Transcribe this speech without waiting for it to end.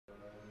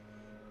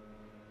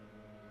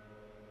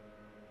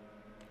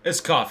It's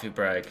coffee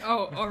break.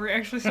 Oh, are we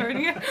actually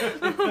starting it?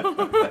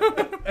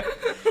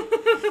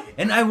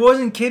 And I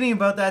wasn't kidding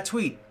about that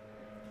tweet.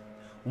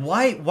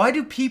 Why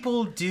do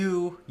people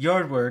do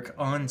yard work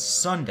on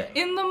Sunday?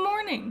 In the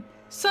morning.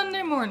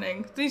 Sunday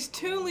morning. These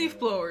two leaf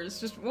blowers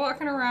just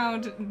walking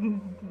around,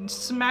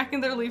 smacking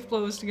their leaf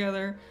blowers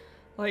together.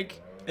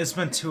 Like... It's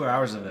been 2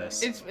 hours of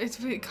this. And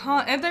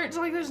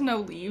there's no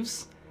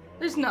leaves.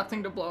 There's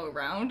nothing to blow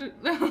around.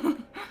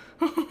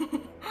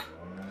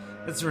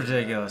 It's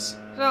ridiculous.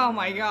 Oh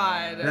my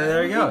god.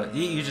 There you go.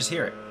 You just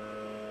hear it.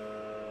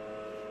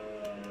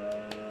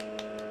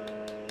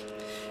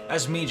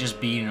 That's me just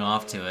beating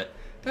off to it.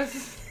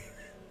 This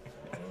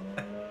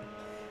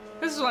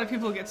is why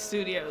people get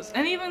studios.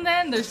 And even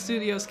then, their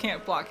studios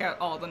can't block out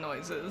all the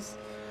noises.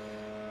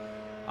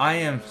 I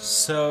am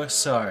so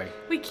sorry.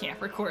 We can't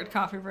record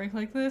Coffee Break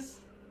like this.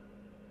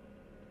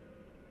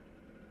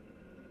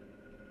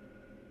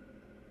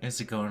 Is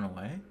it going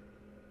away?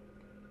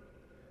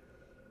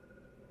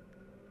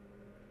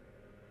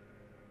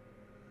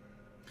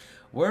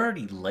 We're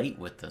already late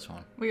with this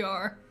one. We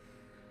are.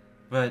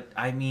 But,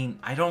 I mean,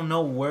 I don't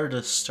know where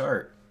to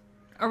start.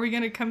 Are we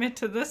going to commit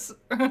to this?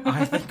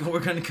 I think we're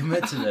going to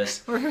commit to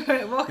this.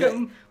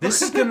 Welcome.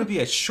 This is going to be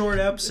a short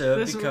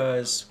episode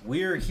because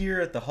we're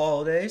here at the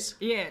holidays.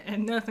 Yeah,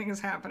 and nothing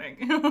is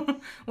happening.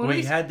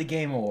 We had the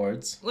Game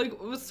Awards. Like, it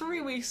was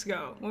 3 weeks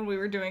ago when we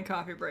were doing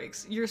coffee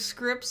breaks. Your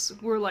scripts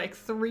were like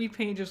 3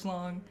 pages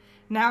long.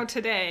 Now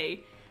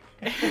today...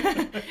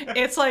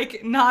 it's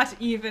like not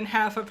even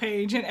half a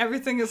page and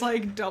everything is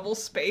like double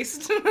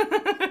spaced.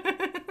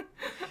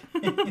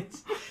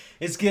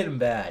 It's getting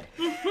bad.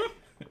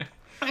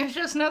 There's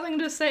just nothing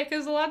to say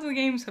because a lot of the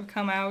games have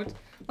come out.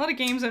 A lot of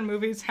games and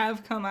movies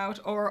have come out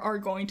or are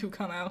going to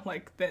come out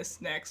like this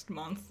next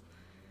month.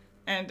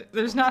 And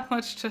there's not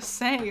much to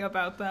say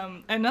about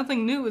them and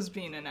nothing new is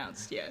being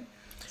announced yet.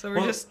 So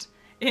we're just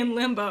in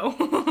limbo.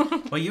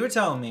 Well, you were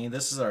telling me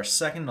this is our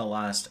second to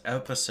last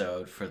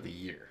episode for the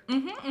year.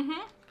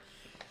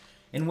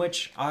 In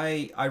which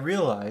I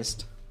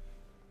realized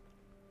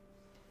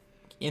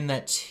in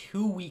that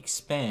 2-week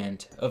span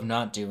of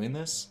not doing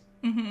this,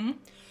 I'm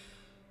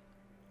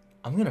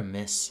gonna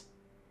miss.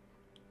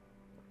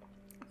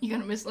 You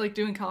gonna miss like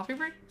doing coffee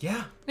break?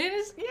 Yeah. It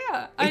is,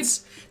 yeah.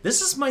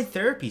 This is my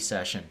therapy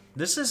session.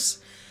 This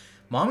is...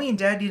 Mommy and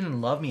Dad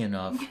didn't love me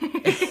enough.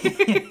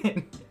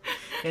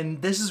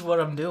 And this is what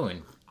I'm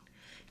doing.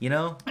 You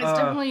know? It's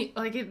definitely,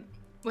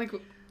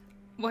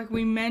 like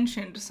we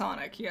mentioned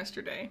Sonic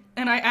yesterday.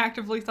 And I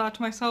actively thought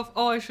to myself,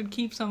 I should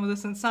keep some of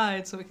this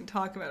inside so we can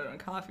talk about it on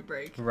coffee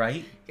break.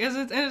 Right? Because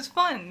it's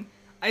fun.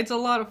 It's a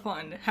lot of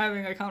fun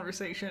having a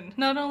conversation.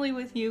 Not only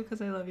with you,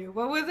 because I love you,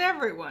 but with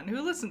everyone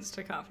who listens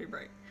to Coffee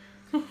Break.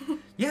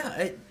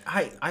 Yeah,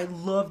 I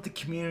love the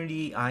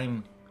community.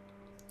 I'm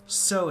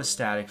so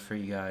ecstatic for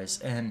you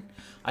guys. And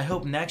I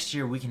hope next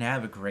year we can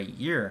have a great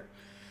year.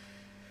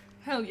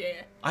 Hell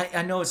yeah.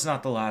 I know it's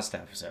not the last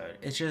episode.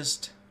 It's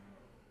just...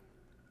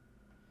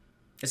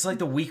 It's like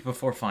the week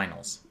before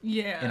finals.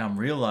 Yeah. And I'm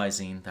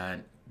realizing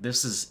that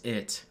this is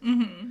it.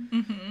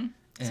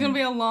 It's going to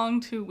be a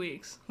long 2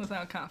 weeks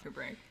without coffee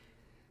break.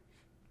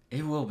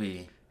 It will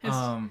be.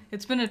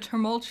 It's been a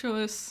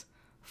tumultuous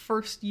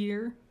first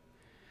year.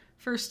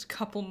 First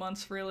couple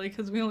months, really,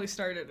 because we only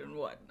started in,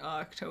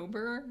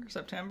 October?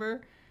 September?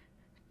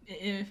 If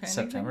anything.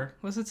 September.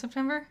 Was it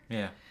September?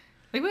 Yeah.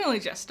 Like, we only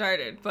just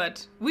started,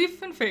 but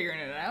we've been figuring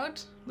it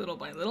out, little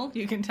by little.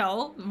 You can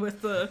tell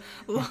with the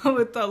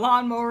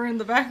lawnmower in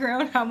the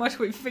background how much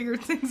we've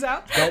figured things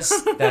out.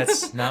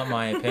 That's not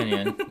my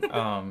opinion.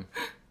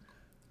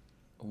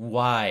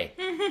 Why?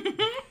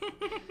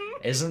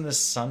 Isn't this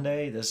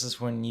Sunday? This is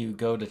when you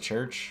go to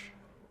church,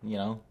 you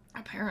know?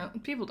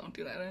 Apparently, people don't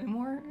do that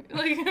anymore.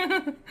 Like,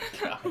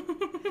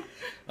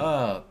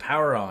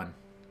 power on.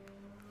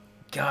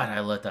 God, I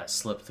let that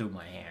slip through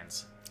my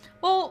hands.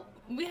 Well,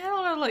 we had a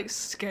lot of, like,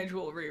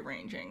 schedule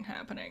rearranging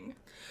happening.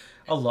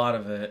 A lot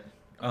of it.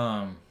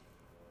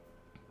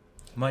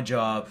 My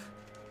job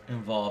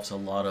involves a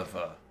lot of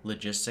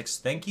logistics.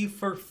 Thank you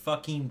for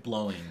fucking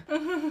blowing.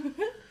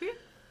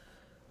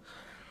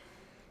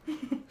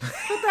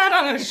 Put that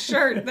on a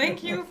shirt.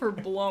 Thank you for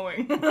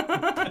blowing.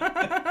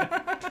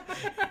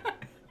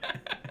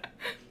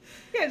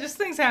 Yeah, just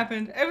things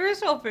happened. And we're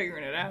still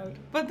figuring it out.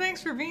 But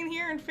thanks for being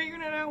here and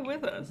figuring it out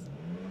with us.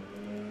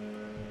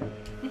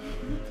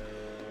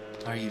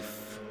 Are you...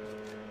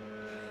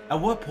 At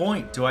what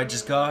point do I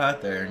just go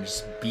out there and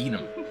just beat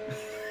him?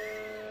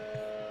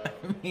 I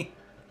mean...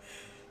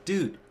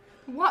 Dude.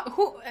 What?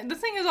 The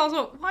thing is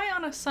also, why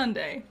on a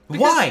Sunday?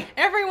 Because why?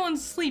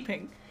 Everyone's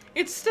sleeping.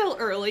 It's still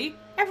early.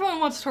 Everyone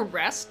wants to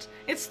rest.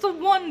 It's the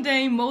one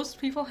day most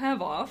people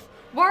have off.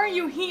 Why are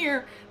you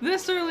here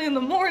this early in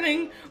the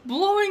morning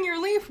blowing your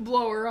leaf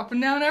blower up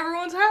and down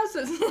everyone's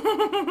houses?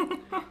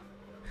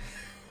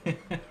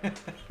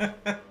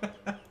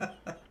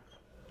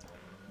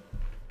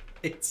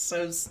 It's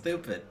so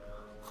stupid.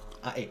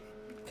 I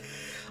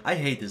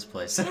hate this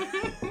place.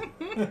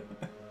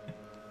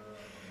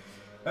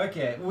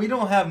 Okay, we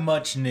don't have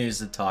much news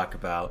to talk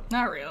about.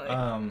 Not really.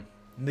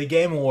 the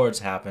Game Awards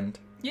happened.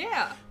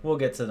 Yeah. We'll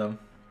get to them.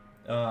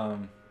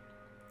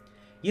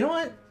 You know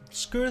what?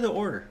 Screw the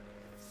order.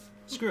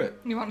 Screw it.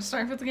 You want to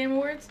start with the Game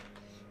Awards?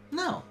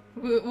 No.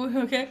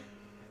 Okay.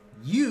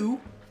 You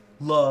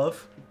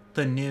love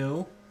the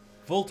new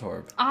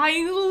Voltorb.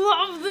 I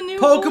love the new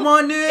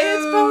Pokemon news!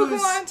 It's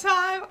Pokemon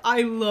time!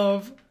 I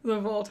love the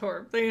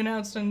Voltorb. They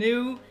announced a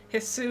new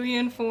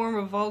Hisuian form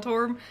of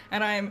Voltorb,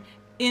 and I'm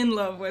in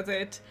love with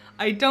it.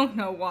 I don't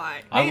know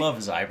why. I love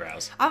his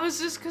eyebrows. I was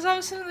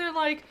sitting there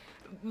like,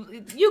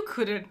 you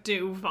couldn't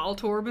do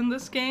Voltorb in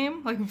this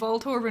game. Like,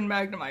 Voltorb and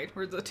Magnemite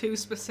were the two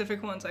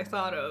specific ones I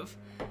thought of.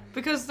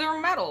 Because they're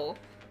metal.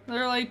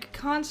 They're like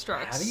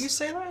constructs. How do you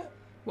say that?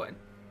 What?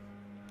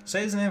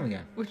 Say his name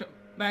again. Which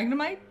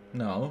Magnemite?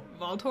 No.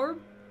 Voltorb?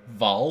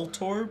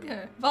 Voltorb?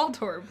 Yeah,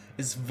 Voltorb.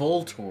 It's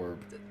Voltorb.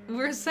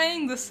 We're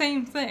saying the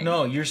same thing.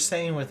 No, you're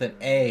saying with an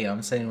A,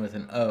 I'm saying with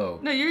an O.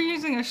 No, you're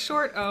using a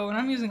short O and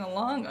I'm using a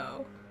long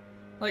O.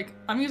 Like,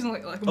 I'm using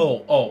like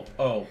Oh.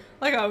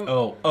 like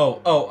a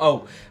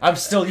Oh. I'm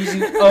still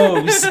using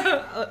O's.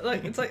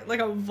 like it's like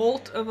a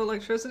volt of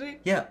electricity.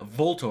 Yeah,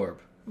 Voltorb.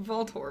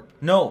 Voltorb.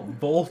 No,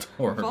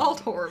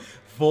 Voltorb.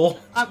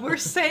 Voltorb. We're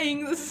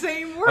saying the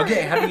same word.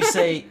 Okay, how do you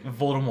say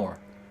Voldemort?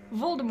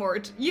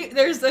 Voldemort.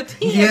 There's a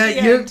T Yeah, at the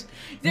end.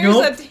 There's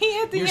a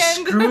T at the You're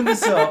end. screwing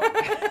this up.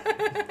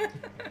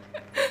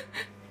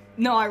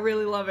 No, I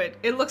really love it.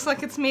 It looks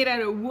like it's made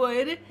out of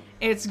wood.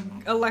 It's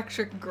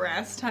electric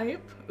grass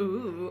type.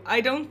 Ooh.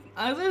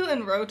 Other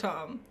than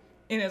Rotom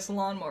in its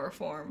lawnmower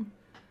form,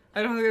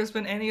 I don't think there's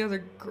been any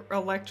other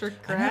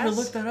electric grass. I never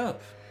looked that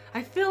up.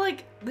 I feel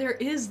like there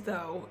is,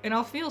 though, and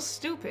I'll feel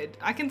stupid.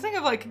 I can think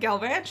of, like,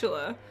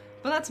 Galvantula,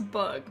 but that's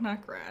bug,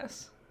 not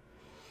grass.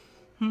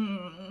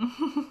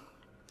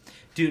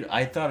 Dude,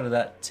 I thought of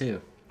that,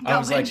 too. I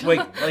was like, wait,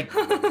 like,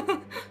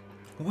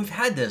 we've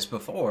had this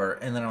before,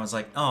 and then I was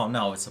like, oh,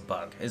 no, it's a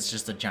bug. It's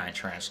just a giant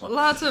tarantula.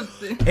 Lots of...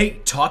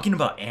 Hey, talking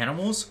about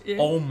animals, Yeah.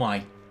 Oh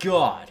my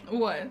god.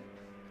 What?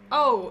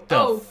 Oh,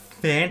 The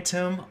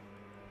Phantom...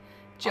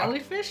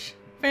 Jellyfish?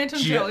 Phantom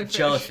jellyfish.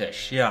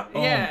 Jellyfish, yeah.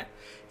 Yeah.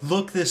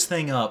 Look this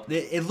thing up.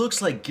 It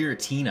looks like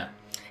Giratina.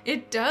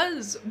 It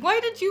does. Why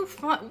did you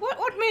find...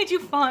 What made you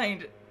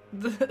find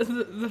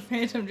the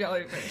Phantom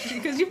jellyfish?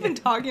 Because you've been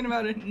talking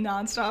about it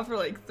nonstop for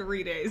like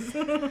 3 days.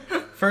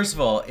 First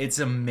of all, it's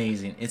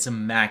amazing. It's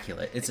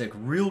immaculate. It's a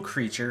real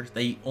creature.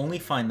 They only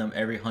find them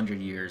every 100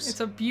 years.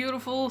 It's a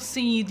beautiful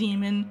sea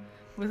demon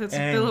with its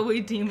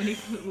billowy demony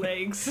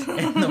legs.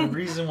 And the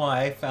reason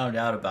why I found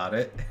out about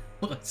it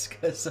was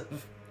because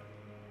of...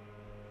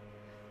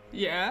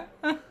 Yeah?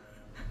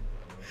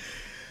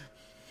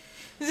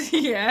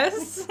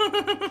 Yes?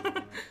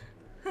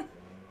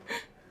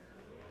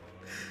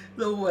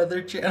 the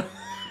Weather Channel.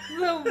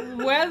 The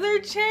Weather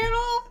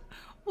Channel?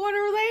 What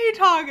are they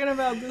talking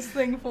about this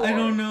thing for? I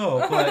don't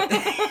know, but...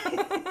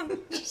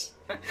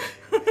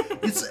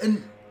 it's a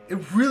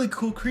really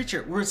cool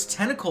creature where its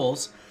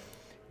tentacles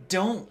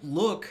don't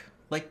look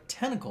like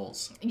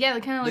tentacles. Yeah,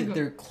 they kind of like...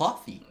 They're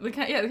clothy. They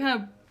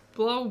kind of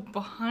blow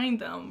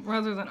behind them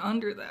rather than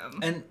under them.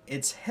 And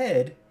its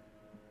head,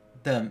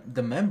 the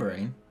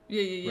membrane,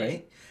 Yeah.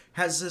 right,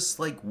 has this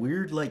like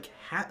weird like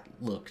hat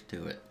look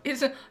to it.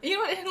 It's it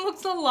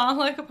looks a lot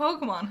like a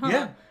Pokemon,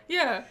 huh?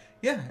 Yeah.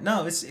 Yeah,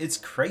 no, it's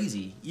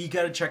crazy. You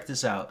gotta check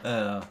this out.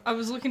 I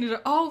was looking at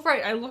it. Oh,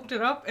 right, I looked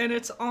it up, and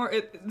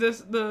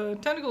the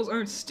tentacles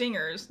aren't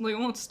stingers. They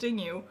won't sting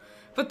you,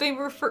 but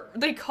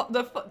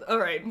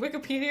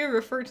Wikipedia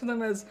referred to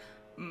them as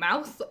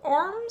mouth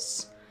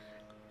arms,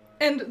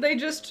 and they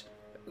just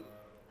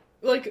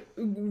like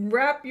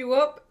wrap you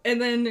up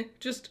and then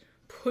just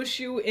push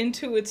you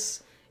into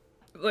its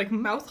like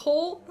mouth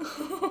hole.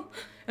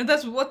 And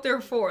that's what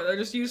they're for. They're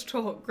just used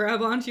to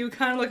grab onto you,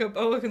 kind of like a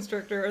boa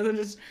constrictor, and then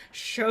just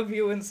shove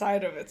you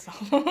inside of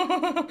itself.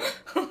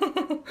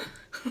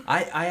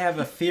 I have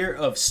a fear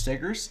of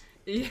stickers.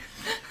 Yeah.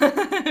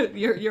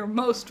 your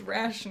most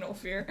rational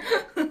fear.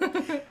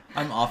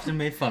 I'm often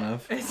made fun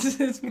of.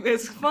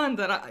 It's fun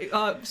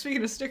that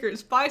speaking of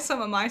stickers, buy some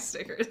of my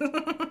stickers.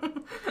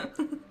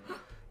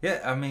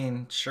 Yeah, I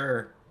mean,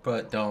 sure,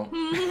 but don't.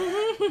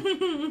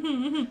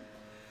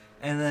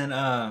 And then,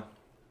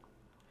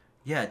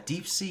 yeah,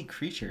 deep sea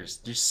creatures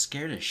just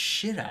scared the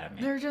shit out of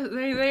me. They're just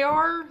they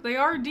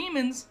are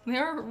demons. They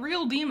are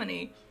real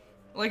demony.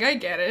 Like, I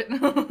get it.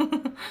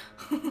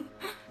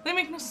 They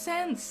make no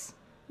sense.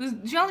 The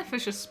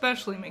jellyfish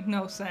especially make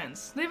no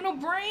sense. They have no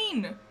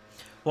brain.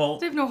 Well,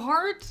 They have no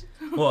heart.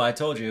 well, I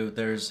told you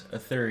there's a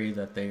theory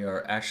that they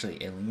are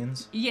actually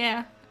aliens.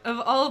 Yeah. Of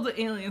all the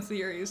alien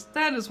theories,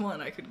 that is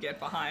one I could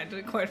get behind,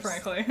 quite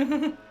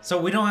frankly. So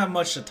we don't have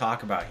much to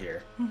talk about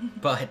here,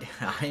 but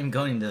I am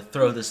going to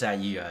throw this at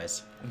you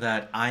guys,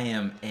 that I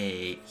am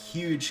a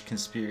huge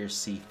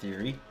conspiracy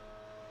theorist?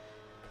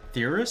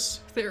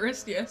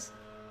 Theorist, yes.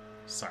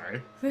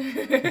 Sorry.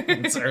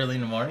 It's early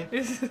in the morning.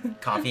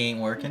 Coffee ain't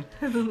working.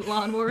 The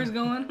lawnmower's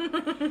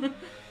going.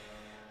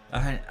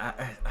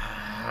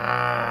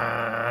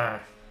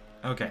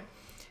 Okay.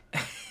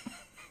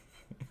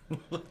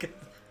 Look at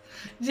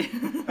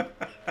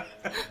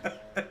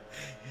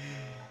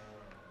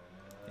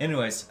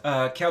Anyways,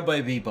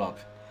 Cowboy Bebop,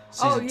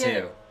 season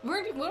 2.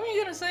 What were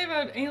you gonna say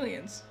about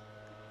aliens?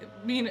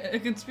 Being a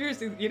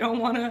conspiracy that you don't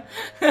wanna...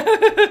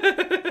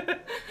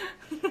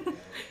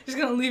 Just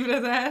gonna leave it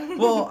at that?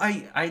 Well,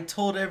 I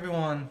told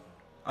everyone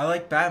I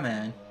like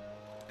Batman.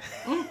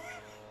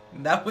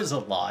 That was a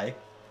lie.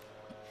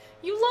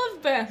 You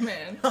love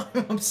Batman.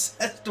 I'm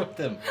obsessed with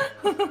him.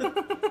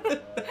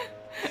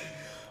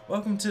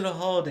 Welcome to the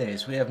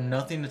holidays. We have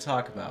nothing to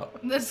talk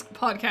about. This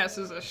podcast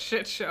is a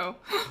shit show.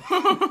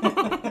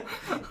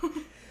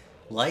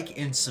 Like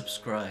and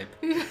subscribe.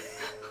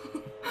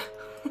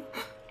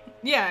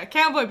 Yeah,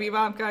 Cowboy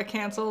Bebop got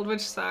canceled,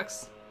 which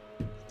sucks.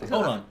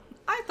 Hold on.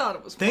 I thought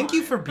it was Thank fine.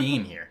 you for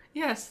being here.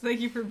 Yes, thank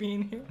you for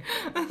being here.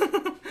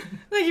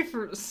 Thank you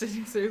for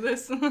sitting through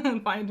this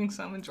and finding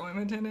some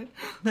enjoyment in it.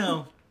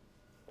 No.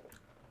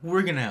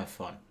 We're gonna have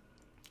fun.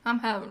 I'm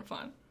having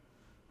fun.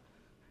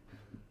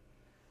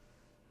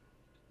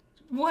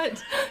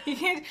 What?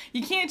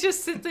 You can't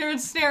just sit there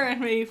and stare at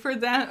me for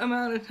that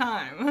amount of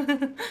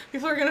time.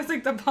 People are gonna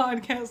think the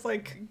podcast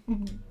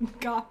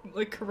got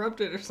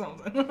corrupted or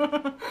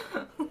something.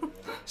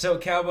 So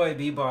Cowboy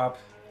Bebop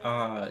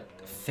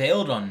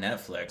failed on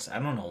Netflix. I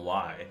don't know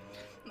why.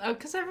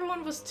 Because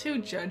everyone was too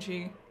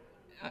judgy.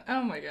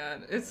 Oh my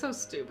god, it's so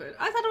stupid.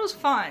 I thought it was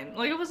fine.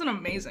 Like, it wasn't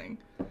amazing.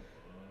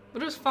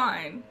 But it was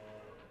fine.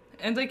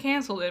 And they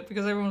canceled it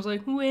because everyone was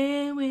like,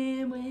 wah,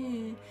 wah,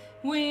 wah,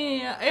 wah.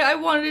 I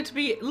wanted it to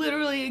be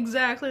literally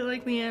exactly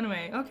like the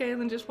anime. Okay,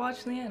 then just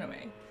watch the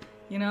anime.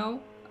 You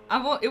know?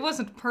 It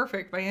wasn't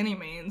perfect by any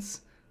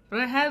means. But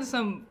it had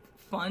some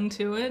fun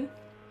to it.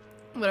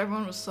 But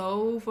everyone was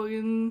so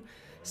fucking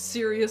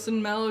serious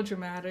and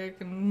melodramatic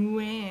and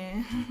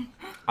wah.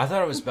 I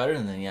thought it was better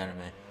than the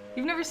anime.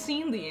 You've never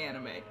seen the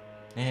anime.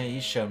 Yeah, you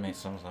showed me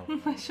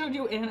something. I showed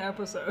you an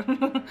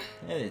episode.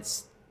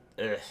 It's...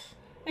 Ugh.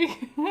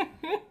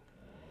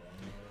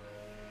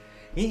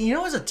 You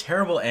know what's a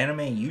terrible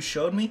anime you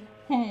showed me?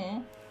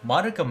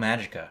 Madoka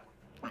Magica.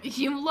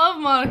 You love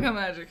Madoka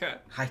Magica.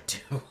 I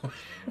do.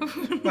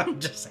 I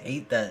just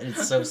hate that.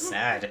 It's so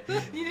sad.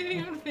 You didn't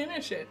even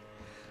finish it.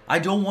 I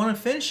don't want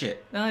to finish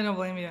it. No, I don't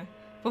blame you.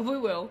 But we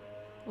will.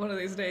 One of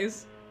these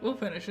days. We'll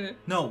finish it.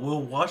 No,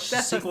 we'll watch the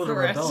That's sequel a to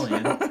threat.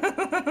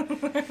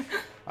 Rebellion.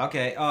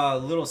 Okay,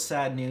 little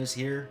sad news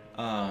here.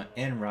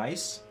 Anne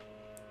Rice,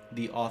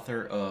 the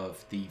author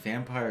of the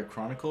Vampire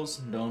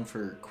Chronicles, known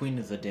for Queen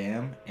of the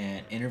Dam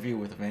and Interview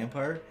with a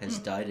Vampire, has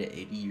died at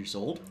 80 years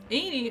old.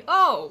 80?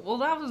 Oh, well,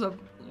 that was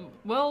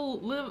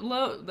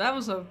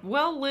a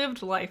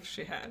well-lived life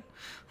she had.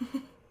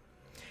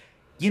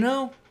 You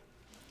know,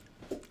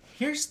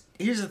 here's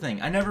the thing.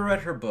 I never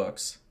read her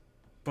books,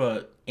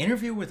 but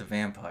Interview with a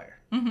Vampire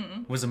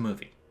was a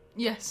movie.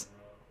 Yes.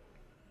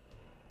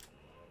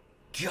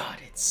 God,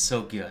 it's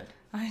so good.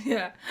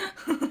 Yeah.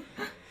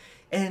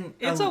 And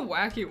It's a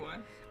wacky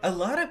one. a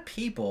lot of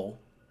people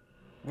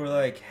were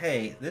like,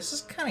 hey, this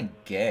is kind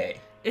of gay.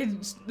 It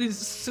is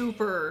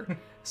super,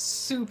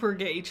 super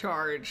gay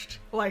charged.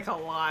 Like, a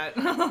lot.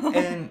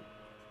 And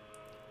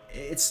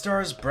it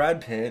stars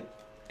Brad Pitt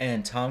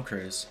and Tom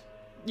Cruise.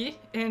 Yeah,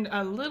 and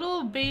a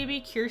little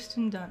baby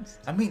Kirsten Dunst.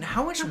 I mean,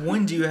 how much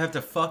wind do you have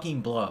to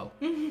fucking blow?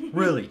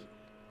 Really?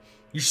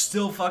 You're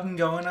still fucking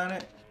going on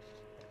it?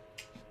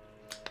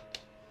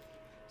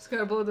 Just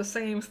gotta blow the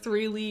same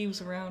 3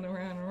 leaves around and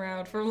around and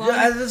around for long.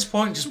 Yeah, at this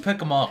point, just pick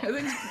them up. I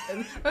think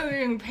they're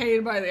getting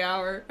paid by the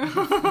hour.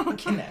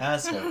 Fucking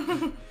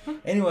asshole.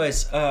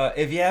 Anyways,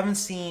 if you haven't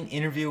seen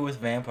Interview with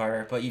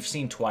Vampire, but you've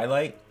seen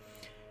Twilight,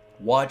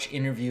 watch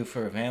Interview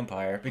for a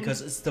Vampire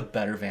because it's the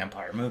better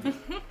vampire movie.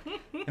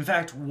 In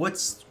fact,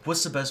 what's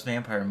the best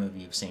vampire movie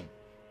you've seen?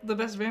 The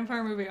best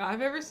vampire movie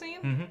I've ever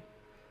seen? Mm-hmm.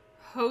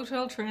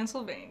 Hotel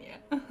Transylvania.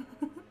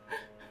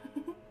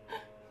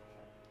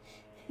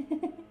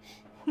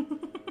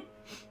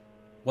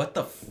 What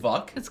the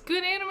fuck? It's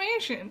good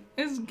animation.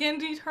 It's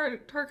Gendy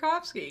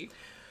Tarkovsky.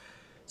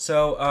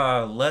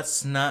 So,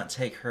 let's not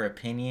take her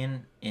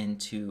opinion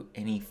into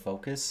any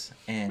focus,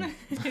 and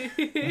what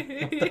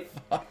the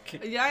fuck?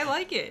 Yeah, I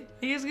like it.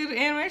 He has good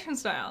animation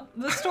style.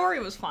 The story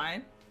was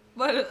fine,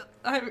 but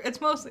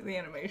it's mostly the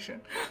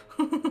animation.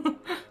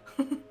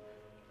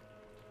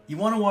 You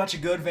want to watch a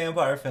good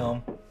vampire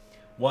film,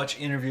 watch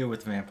Interview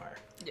with the Vampire.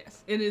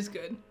 Yes, it is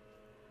good.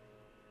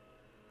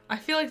 I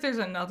feel like there's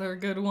another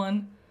good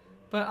one,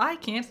 but I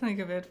can't think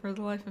of it for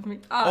the life of me.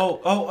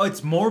 Oh,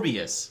 it's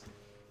Morbius.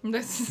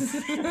 That's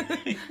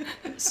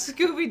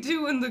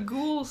Scooby-Doo and the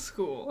Ghoul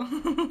School.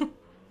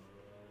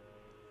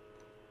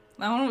 That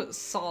one was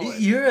solid.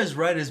 You're as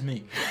right as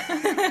me.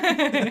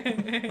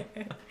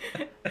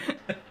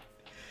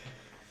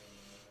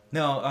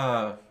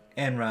 No,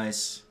 Anne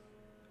Rice,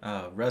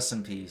 rest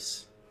in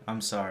peace. I'm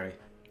sorry.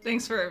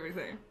 Thanks for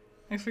everything.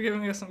 Thanks for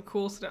giving us some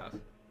cool stuff.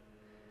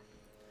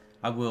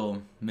 I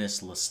will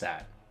miss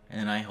Lestat,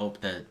 and I hope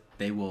that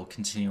they will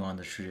continue on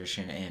the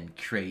tradition and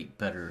create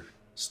better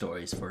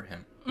stories for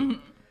him.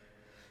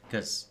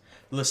 Because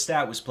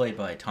Lestat was played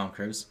by Tom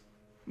Cruise.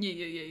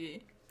 Yeah.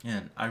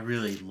 And I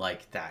really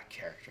liked that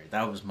character.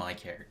 That was my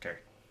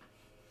character.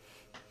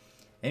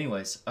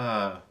 Anyways,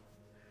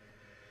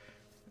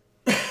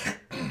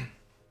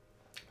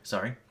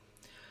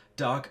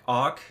 Doc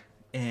Ock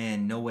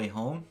in No Way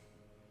Home.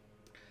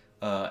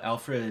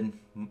 Alfred.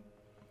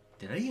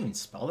 Did I even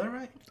spell that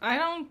right?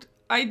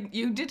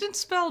 You didn't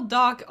spell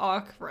Doc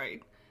Ock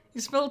right. You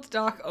spelled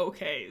Doc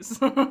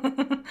Okays.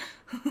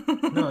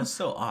 No, it's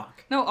still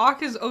Ock. No,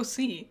 Ock is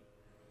OC.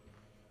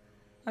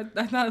 I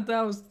thought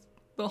that was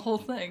the whole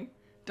thing.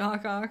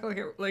 Doc Ock,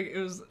 like it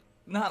was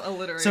not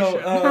alliteration. So,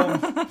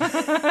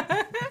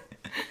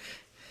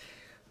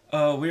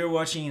 we were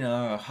watching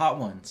Hot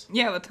Ones.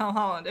 Yeah, with Tom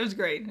Holland. It was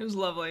great. It was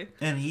lovely.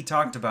 And he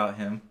talked about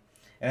him.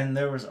 And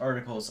there was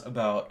articles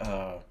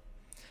about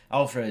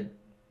Alfred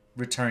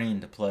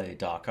returning to play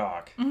Doc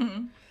Ock.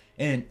 Mm-hmm.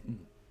 And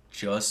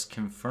just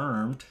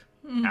confirmed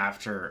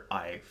after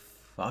I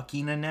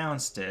fucking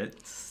announced it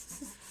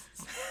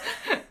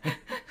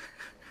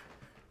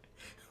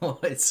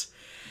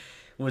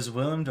was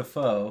Willem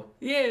Dafoe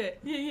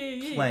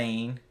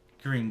playing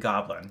Green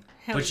Goblin.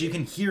 Hell but you yeah.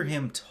 can hear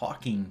him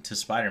talking to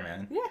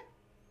Spider-Man. Yeah.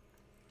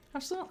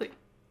 Absolutely.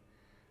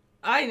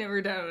 I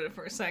never doubted it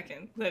for a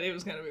second that it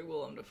was going to be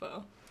Willem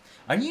Dafoe.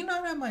 Are you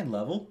not at my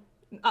level?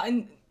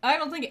 I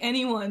don't think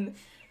anyone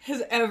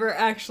has ever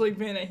actually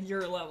been at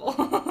your level.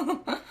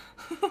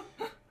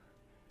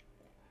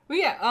 But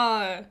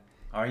yeah,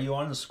 Are you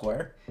on the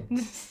square?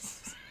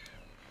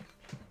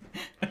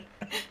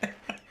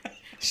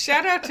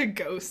 shout out to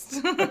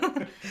Ghost.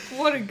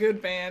 What a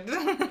good band.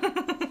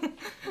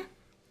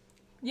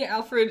 Yeah,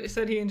 Alfred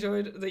said he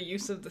enjoyed the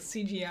use of the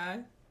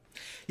CGI.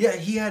 Yeah,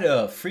 he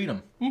had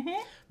freedom.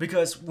 Mm-hmm.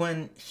 Because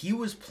when he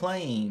was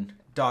playing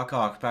Doc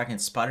Ock back in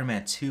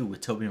Spider-Man 2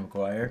 with Tobey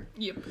Maguire,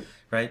 Yep.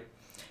 right?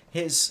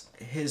 His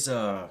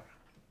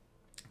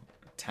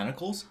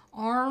tentacles?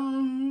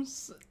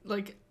 Arms,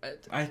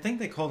 I think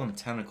they call them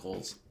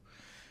tentacles.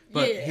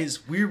 But yeah.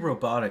 his weird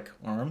robotic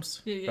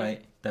arms, Yeah.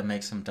 right? That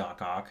makes him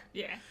Doc Ock.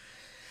 Yeah.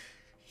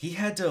 He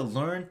had to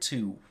learn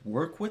to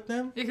work with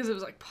them. Because it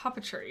was like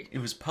puppetry. It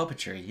was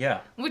puppetry,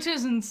 yeah. Which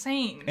is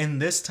insane.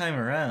 And this time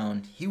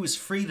around, he was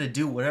free to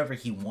do whatever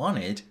he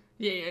wanted.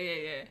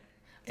 Yeah.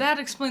 That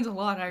explains a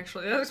lot,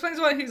 actually. That explains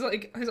why he's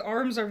like, his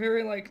arms are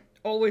very, like,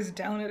 always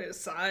down at his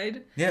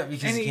side. Yeah,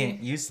 because he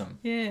can't use them.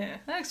 Yeah,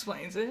 that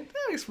explains it.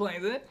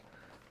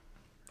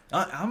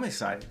 I'm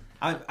excited.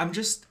 I'm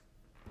just...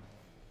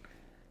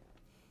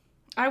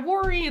 I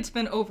worry it's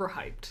been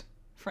overhyped,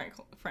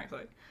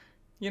 frankly.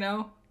 You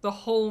know? The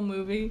whole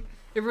movie.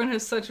 Everyone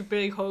has such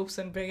big hopes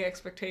and big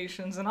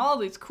expectations, and all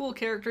these cool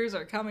characters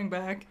are coming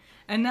back,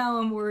 and now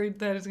I'm worried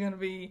that it's going to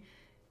be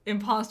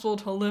impossible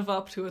to live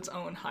up to its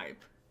own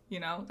hype. You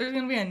know? There's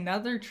going to be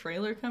another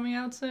trailer coming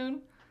out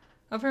soon,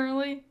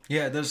 apparently.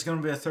 Yeah, there's going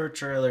to be a third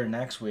trailer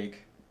next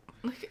week.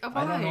 Like,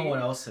 I don't know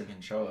what else they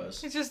can show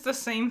us. It's just the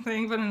same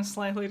thing, but in a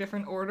slightly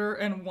different order,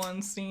 and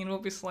one scene will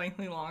be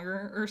slightly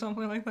longer, or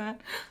something like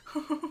that.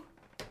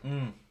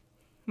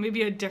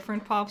 Maybe a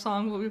different pop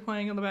song will be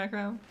playing in the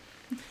background.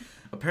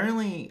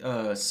 Apparently,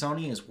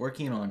 Sony is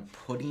working on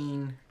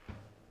putting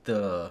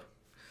the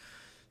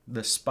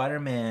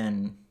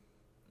Spider-Man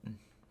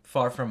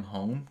Far From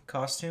Home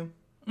costume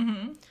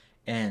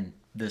and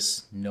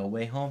this No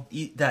Way Home,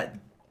 that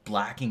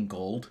black and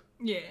gold.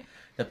 Yeah.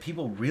 That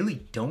people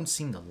really don't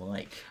seem to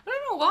like. I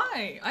don't know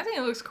why. I think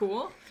it looks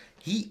cool.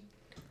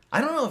 I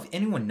don't know if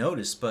anyone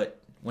noticed, but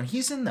when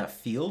he's in that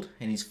field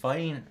and he's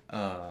fighting,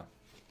 God,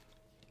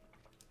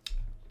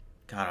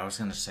 I was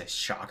gonna say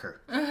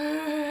Shocker.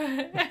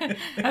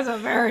 That's a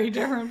very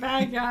different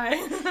bad guy.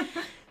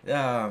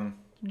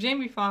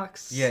 Jamie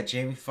Foxx. Yeah,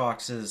 Jamie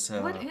Foxx's.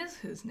 What is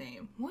his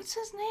name? What's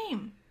his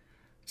name?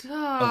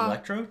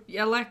 Electro?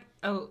 Yeah,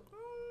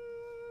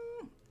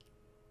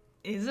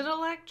 is it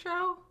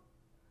Electro?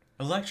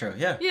 Electro,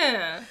 yeah.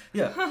 Yeah.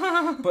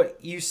 Yeah. But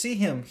you see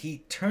him, he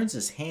turns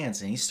his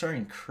hands and he's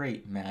starting to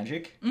create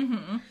magic.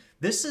 Mm-hmm.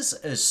 This is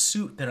a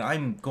suit that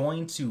I'm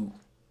willing to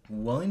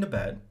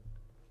bet,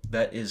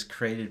 that is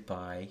created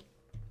by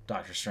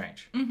Doctor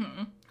Strange.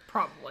 Mm-hmm.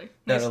 Probably.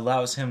 That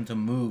allows him to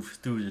move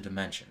through the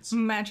dimensions.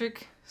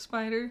 Magic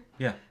spider.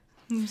 Yeah.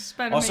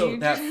 Spider Also, mage.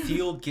 that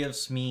field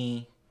gives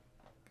me,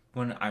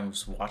 when I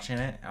was watching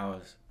it,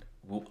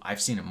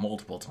 I've seen it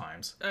multiple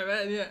times. I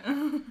bet, yeah.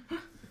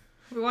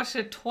 We watched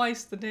it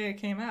twice the day it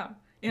came out.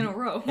 In a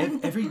row.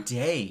 Every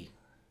day.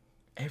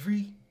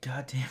 Every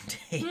goddamn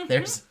day.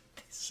 There's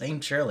the same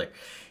trailer.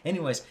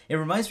 Anyways, it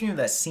reminds me of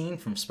that scene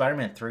from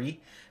Spider-Man 3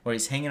 where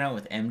he's hanging out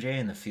with MJ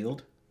in the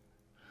field.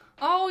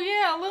 Oh,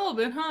 yeah, a little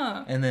bit,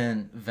 huh? And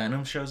then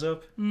Venom shows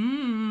up. Do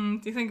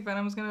you think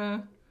Venom's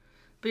gonna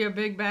be a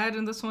big bad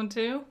in this one,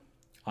 too?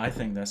 I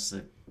think that's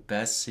the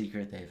best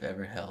secret they've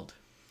ever held.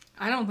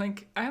 I don't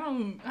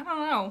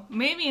know.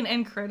 Maybe an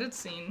end credits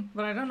scene,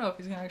 but I don't know if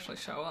he's gonna actually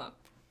show up.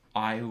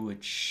 I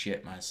would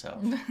shit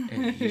myself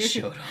if he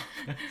showed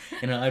up.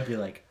 And I'd be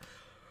like,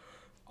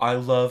 I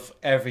love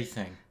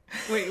everything.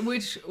 Wait,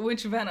 which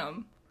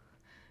Venom?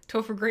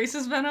 Topher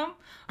Grace's Venom?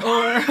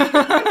 Or...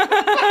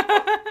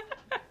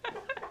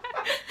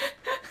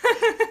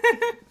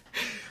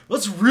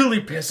 Let's really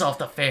piss off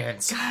the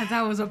fans. God,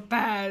 that was a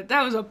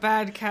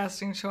bad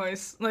casting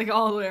choice, like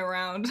all the way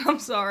around. I'm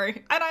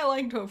sorry, and I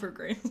like Topher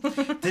Grace.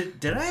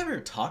 Did I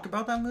ever talk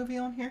about that movie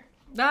on here?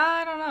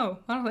 I don't know.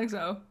 I don't think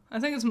so. I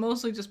think it's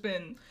mostly just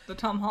been the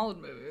Tom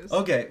Holland movies.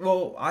 Okay,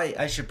 well,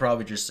 I should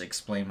probably just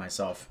explain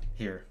myself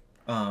here.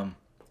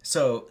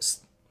 So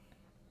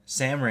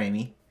Sam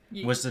Raimi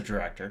was the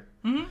director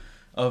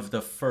of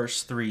the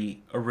first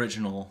 3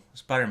 original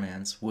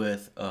Spider-Mans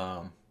with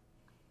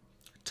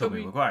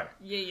Tobey Maguire.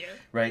 Yeah.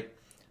 Right?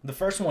 The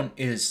first one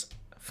is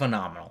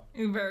phenomenal.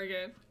 Very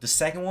good. The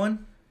second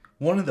one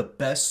of the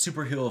best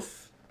superhero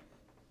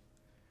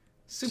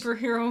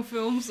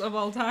films of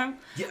all time.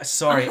 Yeah,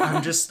 sorry,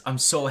 I'm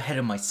so ahead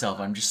of myself.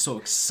 I'm just so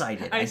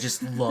excited. I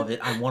just love it.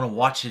 I want to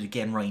watch it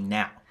again right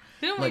now.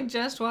 Didn't we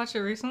just watch it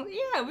recently?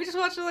 Yeah, we just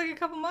watched it like a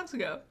couple months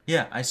ago.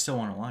 Yeah, I still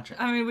want to watch it.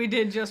 I mean, we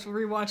did just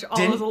rewatch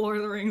all of the Lord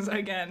of the Rings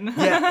again.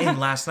 Yeah, and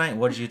last night,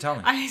 what did you tell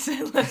me? I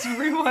said, let's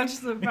rewatch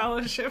The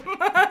Fellowship.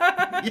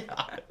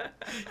 Yeah.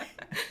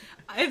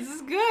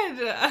 It's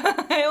good.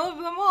 I love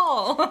them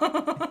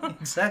all.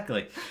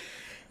 Exactly.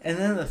 And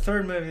then the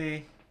third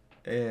movie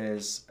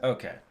is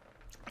okay.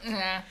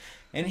 Yeah.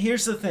 And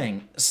here's the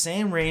thing.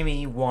 Sam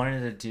Raimi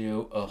wanted to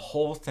do a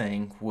whole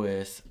thing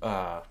with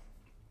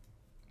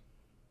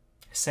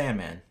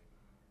Sandman.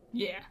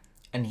 Yeah.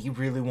 And he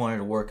really wanted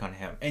to work on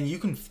him. And you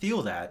can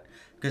feel that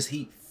because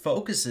he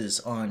focuses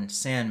on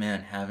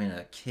Sandman having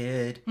a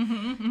kid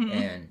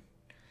and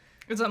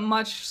it's a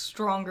much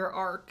stronger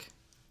arc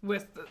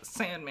with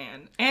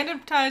Sandman. And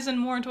it ties in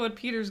more into what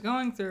Peter's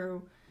going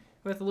through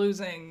with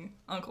losing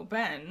Uncle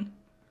Ben.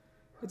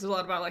 It's a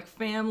lot about like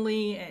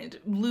family and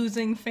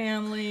losing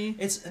family.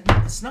 It's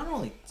not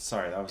only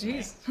that was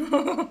Jeez.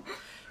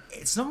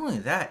 It's not only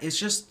that, it's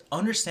just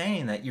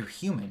understanding that you're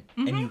human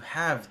and you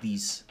have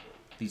these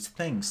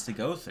things to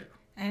go through.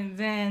 And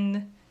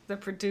then the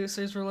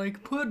producers were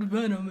like, put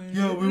Venom in.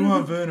 Yeah, we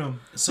want Venom.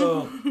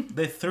 So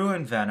they threw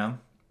in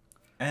Venom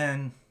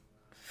and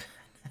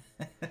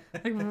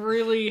like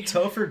really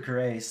Topher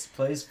Grace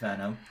plays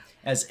Venom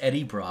as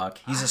Eddie Brock.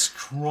 He's a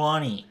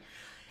scrawny.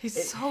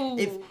 He's so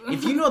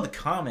If you know the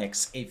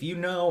comics, if you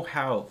know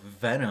how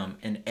Venom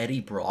and Eddie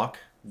Brock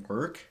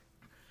work,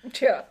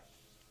 yeah.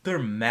 they're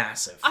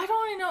massive. I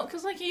don't even know,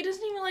 because, like, he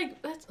doesn't even, like,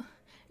 that's...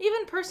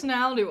 Even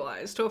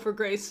personality-wise, Topher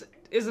Grace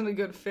isn't a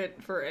good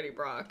fit for Eddie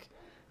Brock.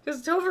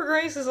 Because Topher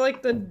Grace is,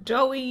 like, the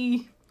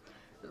doughy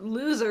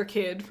loser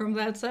kid from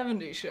that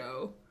 70s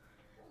show.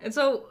 And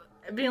so,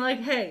 being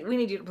like, hey, we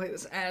need you to play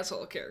this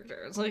asshole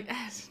character. It's like,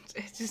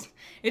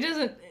 it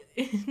doesn't...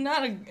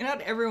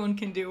 Not everyone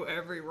can do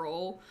every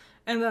role,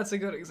 and that's a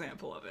good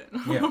example of it.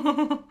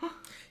 Yeah.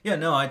 Yeah,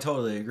 no, I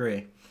totally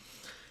agree.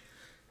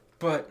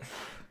 But...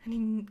 And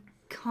he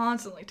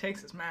constantly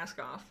takes his mask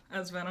off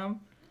as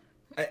Venom.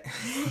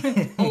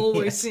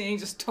 Always seeing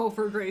just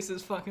Topher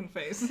Grace's fucking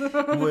face.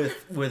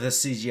 with a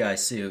CGI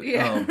suit.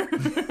 Yeah.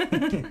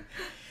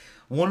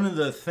 One of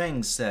the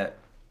things that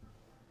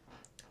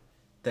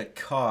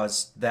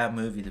caused that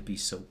movie to be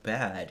so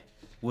bad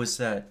was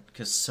that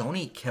because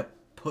Sony kept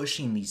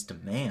pushing these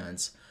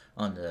demands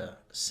onto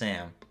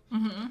Sam,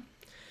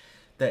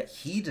 that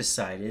he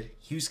decided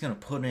he was going to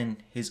put in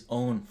his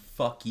own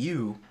fuck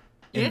you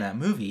in that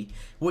movie,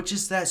 which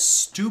is that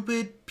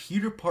stupid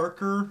Peter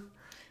Parker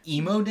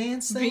emo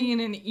dance thing.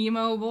 Being an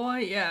emo boy,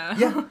 yeah.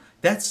 Yeah,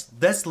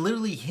 that's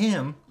literally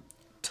him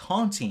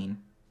taunting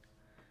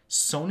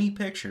Sony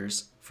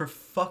Pictures for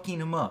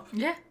fucking him up.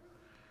 Yeah.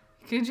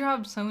 Good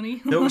job,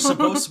 Sony. There was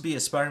supposed to be a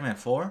Spider-Man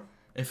 4.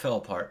 It fell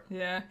apart.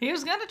 Yeah. He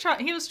was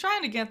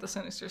trying to get the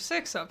Sinister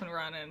Six up and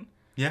running.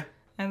 Yeah.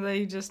 And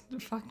they just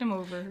fucked him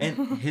over.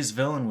 And his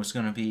villain was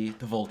going to be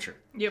the Vulture.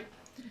 Yep.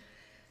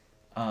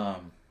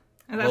 And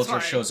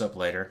Vulture shows up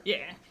later.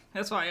 Yeah.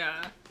 That's why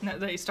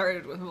they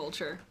started with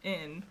Vulture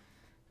in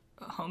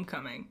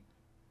Homecoming.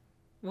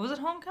 Was it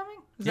Homecoming?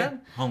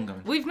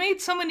 Homecoming. We've made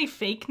so many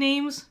fake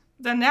names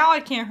that now I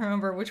can't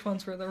remember which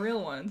ones were the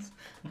real ones.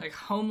 Like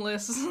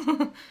Homeless.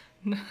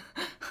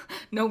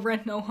 No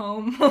Rent, No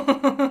Home.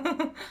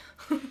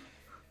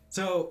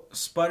 So,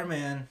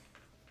 Spider-Man...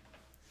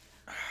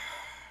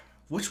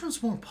 Which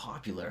one's more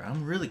popular?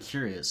 I'm really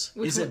curious.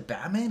 Is it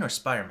Batman or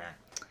Spider-Man?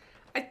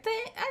 I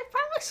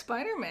probably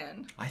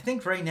Spider-Man. I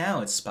think right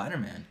now it's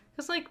Spider-Man.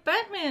 Because, like,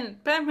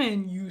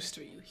 Batman used to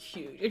be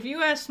huge. If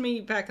you asked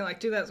me back in, like,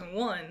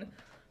 2001,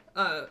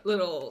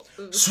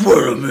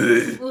 Swear to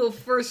me! Little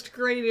first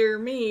grader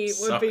me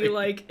would be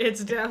like,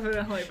 it's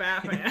definitely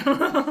Batman.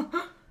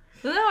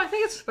 No, I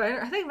think it's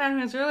I think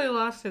Batman's really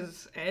lost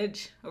his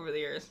edge over the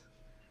years.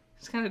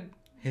 It's kind of...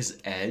 His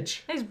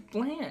edge? He's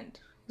bland.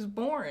 He's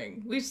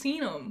boring. We've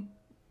seen him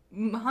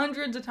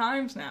hundreds of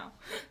times now.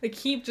 They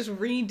keep just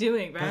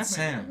redoing Batman. But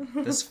Sam,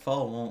 this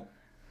fall won't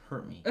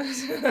hurt me.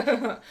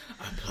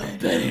 I'm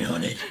betting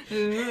on it.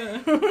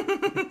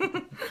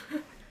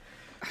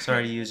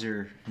 Sorry to use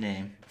your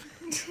name.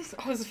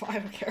 I was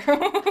 5,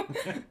 Carol.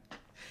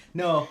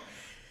 No.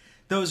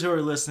 Those who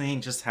are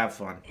listening, just have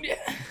fun. Yeah.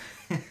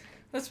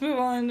 Let's move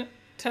on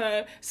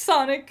to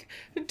Sonic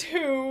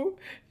 2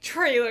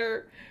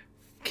 trailer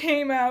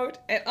came out,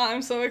 and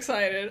I'm so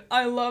excited.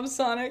 I love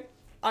Sonic.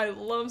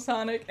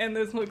 And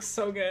this looks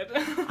so good.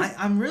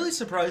 I'm really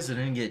surprised they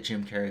didn't get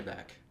Jim Carrey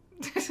back.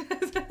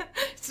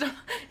 So,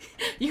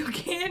 you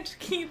can't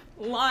keep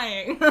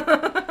lying.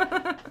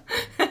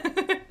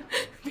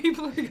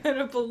 People are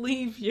gonna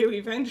believe you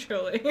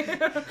eventually.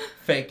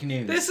 Fake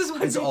news. This is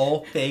why it's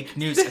all fake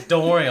news.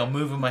 Don't worry, I'm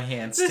moving my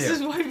hands This too.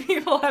 is why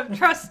people have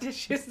trust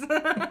issues.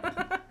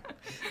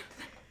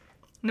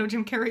 No,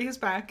 Jim Carrey is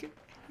back.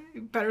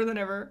 Better than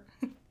ever.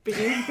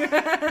 Being.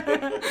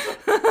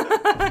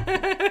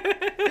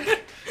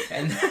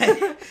 And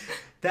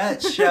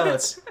that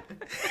shouts.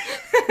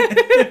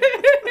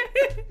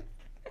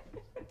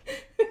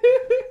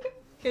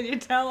 Can you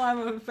tell I'm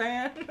a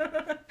fan?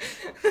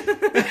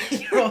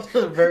 You're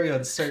also very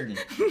uncertain.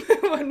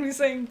 When we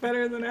saying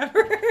better than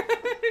ever.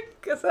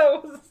 Because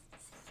that was...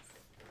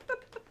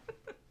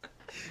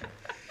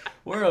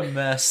 We're a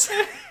mess.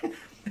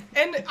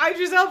 And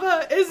Idris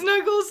Elba is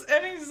Knuckles,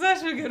 and he's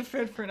such a good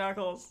fit for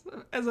Knuckles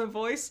as a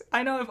voice.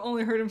 I know I've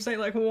only heard him say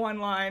like one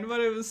line,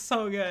 but it was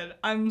so good.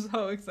 I'm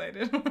so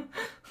excited.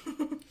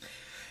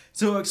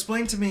 So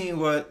explain to me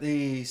what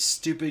the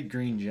stupid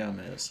green gem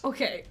is.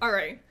 Okay,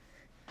 alright.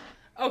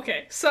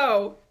 Okay,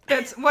 so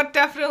that's what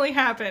definitely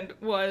happened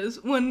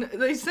was when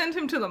they sent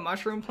him to the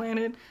mushroom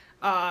planet,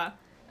 Dr.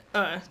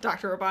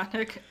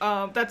 Robotnik,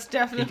 that's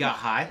definitely... He got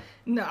high?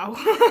 No.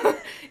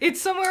 It's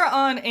somewhere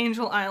on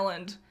Angel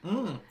Island.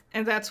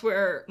 And that's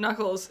where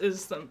Knuckles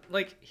is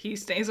he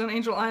stays on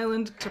Angel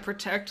Island to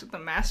protect the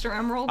Master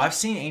Emerald. I've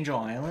seen Angel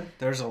Island.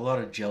 There's a lot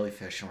of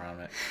jellyfish around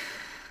it.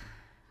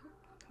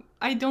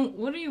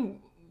 What are you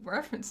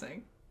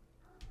referencing?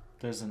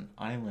 There's an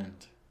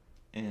island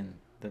in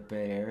the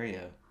Bay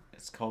Area.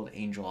 It's called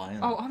Angel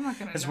Island. Oh, I'm not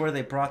gonna It's know. where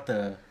they brought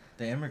the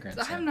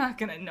immigrants I'm in. not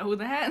gonna know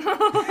that.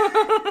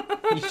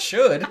 You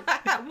should.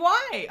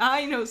 Why?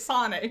 I know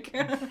Sonic.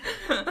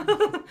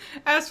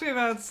 Ask me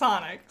about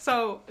Sonic.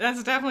 So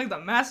that's definitely the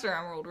Master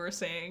Emerald we're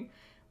seeing,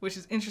 which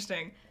is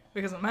interesting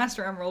because the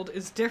Master Emerald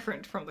is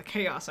different from the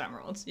Chaos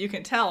Emeralds. You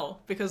can tell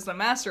because the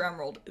Master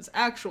Emerald is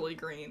actually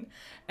green.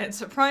 And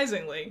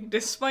surprisingly,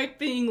 despite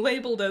being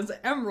labeled as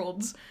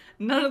emeralds,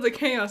 none of the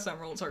Chaos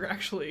Emeralds are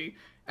actually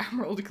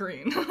emerald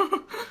green.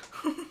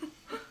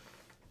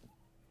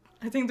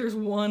 I think there's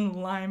one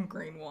lime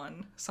green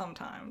one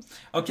sometimes.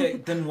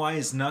 Okay, then why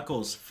is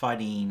Knuckles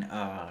fighting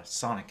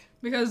Sonic?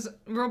 Because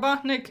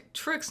Robotnik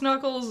tricks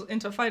Knuckles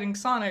into fighting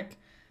Sonic,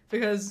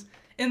 because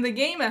in the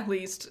game at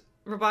least,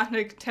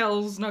 Robotnik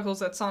tells Knuckles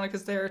that Sonic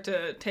is there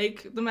to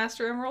take the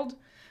Master Emerald,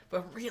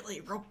 but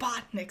really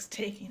Robotnik's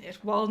taking it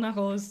while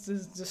Knuckles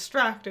is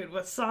distracted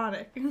with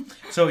Sonic.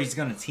 So he's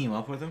gonna team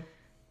up with him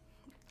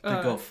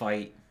to go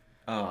fight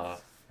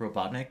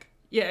Robotnik?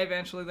 Yeah,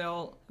 eventually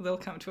they'll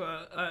come to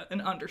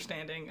an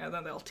understanding, and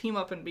then they'll team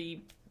up and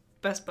be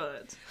best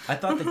buds. I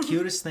thought the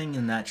cutest thing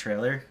in that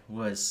trailer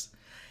was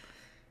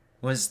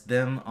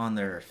them on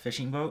their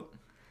fishing boat.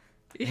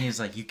 And he's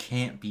like, "You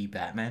can't be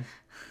Batman."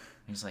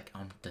 And he's like,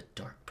 "I'm the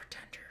Dark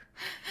Pretender."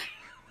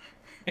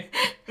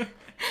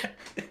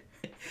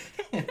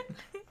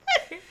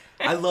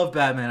 I love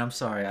Batman. I'm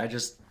sorry.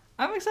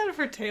 I'm excited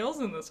for Tails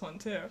in this one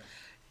too.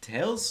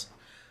 Tails?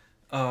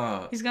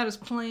 He's got his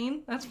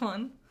plane. That's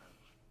fun.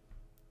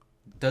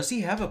 Does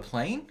he have a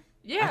plane?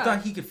 Yeah. I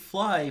thought he could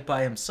fly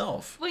by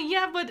himself. Well,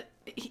 yeah, but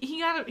he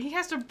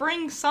has to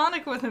bring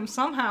Sonic with him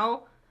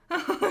somehow.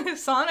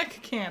 Sonic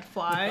can't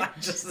fly. I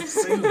just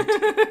assumed.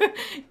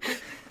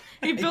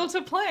 He built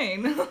a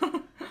plane.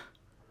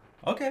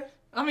 Okay.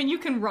 I mean, you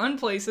can run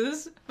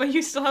places, but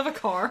you still have a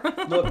car.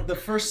 Look, the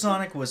first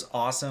Sonic was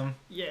awesome.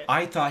 Yeah.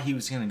 I thought he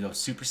was going to go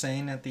Super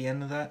Saiyan at the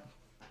end of that.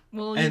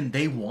 Well, And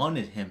they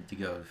wanted him to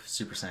go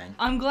Super Saiyan.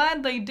 I'm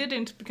glad they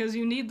didn't, because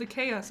you need the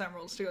Chaos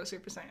Emeralds to go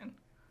Super Saiyan.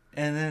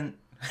 And then...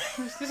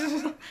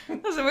 Listen,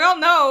 we all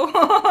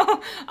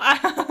know.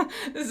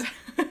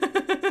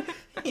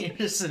 You're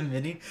just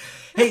admitting.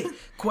 Hey,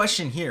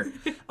 question here.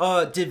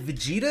 Did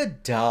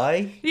Vegeta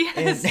die?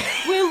 Yes,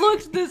 we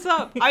looked this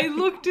up. I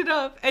looked it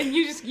up, and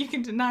you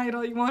can deny it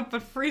all you want,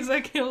 but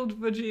Frieza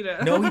killed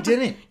Vegeta. No, he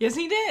didn't. Yes,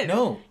 he did.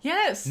 No.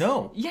 Yes.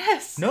 No.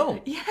 Yes.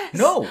 No. Yes.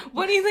 No.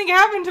 What do you think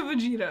happened to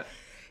Vegeta?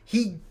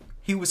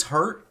 He was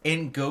hurt,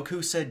 and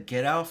Goku said,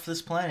 "Get off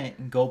this planet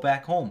and go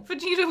back home."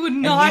 Vegeta would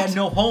And not. he had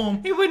no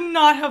home. He would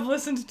not have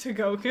listened to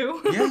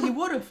Goku. Yeah, he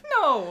would have.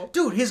 No.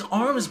 Dude, his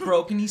arm is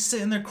broken. He's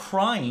sitting there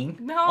crying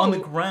No. on the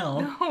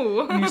ground.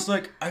 No. And he's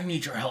like, "I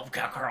need your help,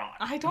 Kakarot."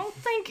 I don't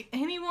think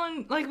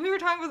anyone, like we were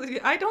talking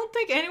about, I don't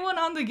think anyone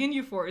on the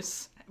Ginyu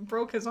Force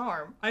broke his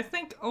arm. I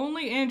think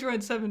only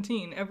Android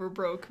 17 ever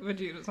broke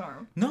Vegeta's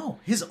arm. No,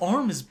 his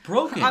arm is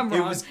broken. I'm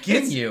wrong. It was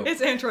Ginyu.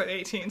 It's Android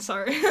 18,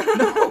 sorry.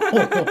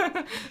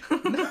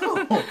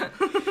 No.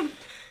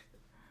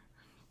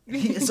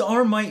 His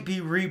arm might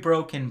be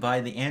rebroken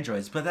by the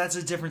androids, but that's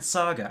a different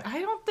saga.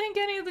 I don't think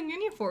any of the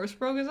Ginyu Force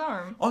broke his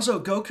arm. Also,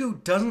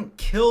 Goku doesn't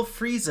kill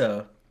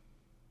Frieza.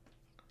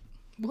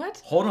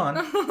 What? Hold on.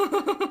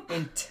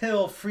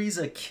 Until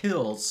Frieza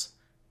kills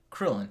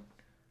Krillin.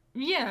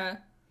 Yeah.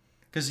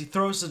 Because he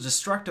throws the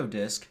Destructo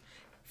Disc,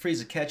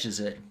 Frieza catches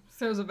it,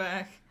 Throws it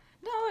back.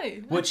 No,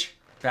 wait. Which,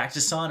 back to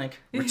Sonic,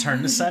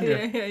 return to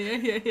sender.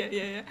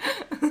 Yeah.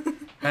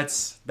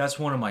 That's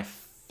one of my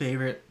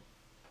favorite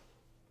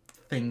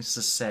things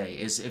to say,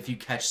 is if you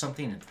catch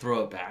something and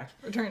throw it back.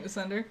 Return to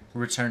sender.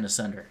 Return to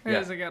sender.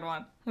 That is a good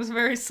one. It's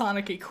very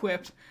Sonic-y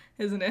quip,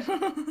 isn't it?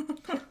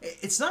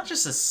 It's not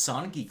just a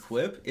Sonic-y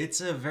quip, it's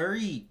a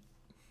very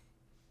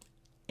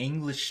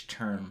English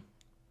term.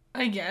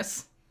 I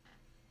guess.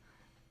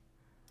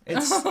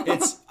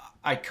 It's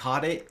I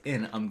caught it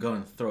and I'm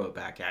going to throw it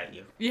back at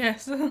you.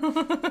 Yes.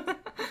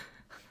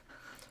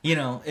 You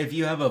know, if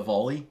you have a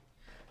volley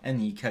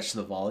and you catch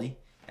the volley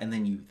and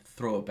then you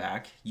throw it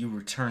back, you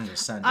return to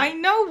sender. I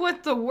know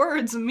what the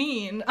words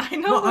mean. I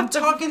know. No, I'm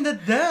talking to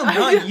them,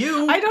 not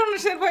you. I don't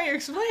understand why you're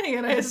explaining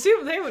it. I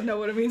assume they would know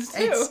what it means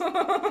too.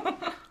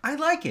 I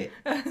like it.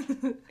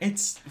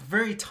 It's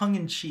very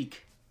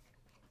tongue-in-cheek.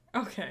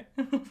 Okay.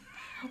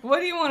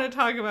 What do you want to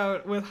talk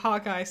about with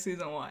Hawkeye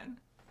Season 1?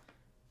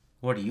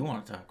 What do you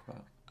want to talk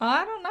about?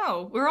 I don't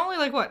know. We're only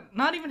like, what,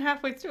 not even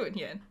halfway through it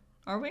yet.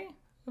 Are we?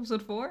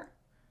 Episode 4?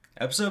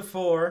 Episode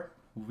 4,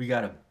 we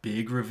got a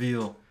big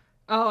reveal.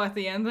 Oh, at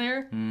the end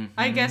there? Mm-hmm.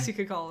 I guess you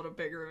could call it a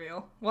big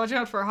reveal. Watch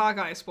out for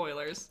Hawkeye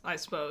spoilers, I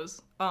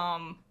suppose.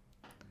 I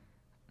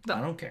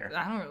don't care.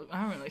 I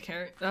don't really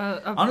care.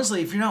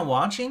 Honestly, if you're not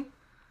watching,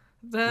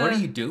 what are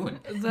you doing?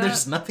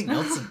 There's nothing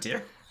else to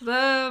do.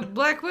 The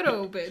Black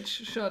Widow bitch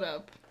showed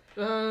up.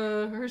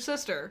 Her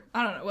sister.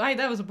 I don't know.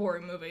 That was a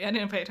boring movie. I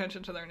didn't pay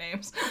attention to their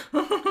names.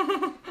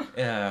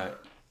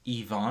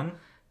 Yvonne?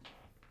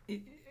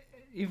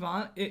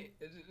 Yvonne? I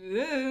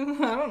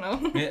don't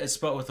know. Yeah, it's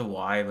spelled with a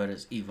Y, but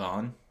it's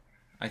Yvonne,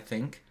 I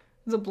think.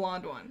 The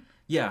blonde one.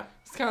 Yeah.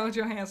 Scarlett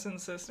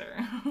Johansson's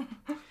sister.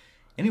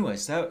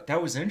 Anyways,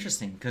 that was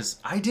interesting, because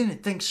I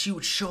didn't think she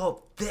would show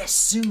up this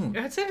soon.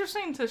 It's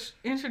interesting to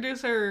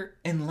introduce her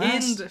in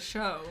the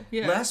show.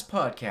 Yeah. Last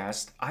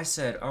podcast, I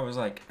was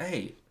like,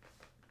 hey,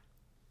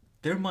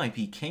 there might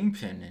be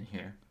Kingpin in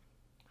here.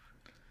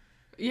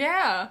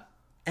 Yeah.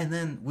 And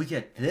then we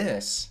get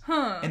this,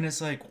 and it's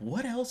like,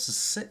 what else is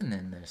sitting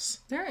in this?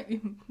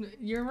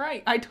 You're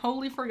right. I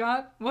totally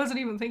forgot. Wasn't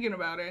even thinking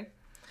about it.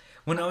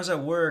 When I was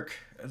at work,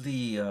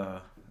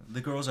 the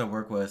girls I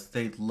work with,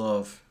 they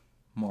love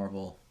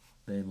Marvel.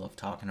 They love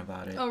talking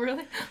about it. Oh,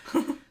 really?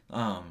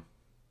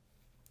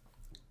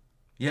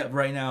 Yeah,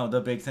 right now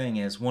the big thing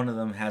is one of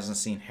them hasn't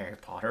seen Harry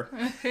Potter.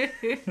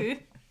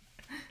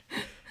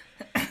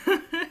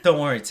 Don't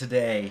worry,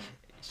 today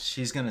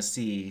she's gonna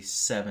see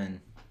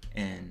 7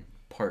 in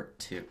part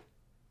 2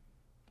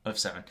 of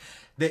 7.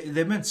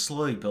 They've been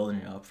slowly building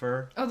it up for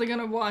her. Oh, they're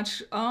gonna watch.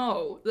 They're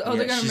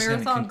gonna she's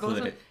marathon. gonna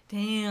conclude it.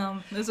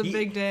 Damn, this is a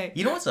big day.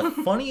 You know what's the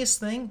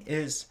funniest thing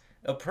is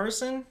a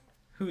person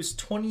who's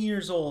 20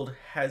 years old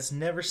has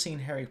never seen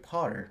Harry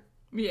Potter.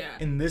 Yeah.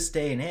 In this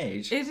day and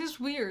age. It is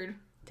weird.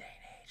 Day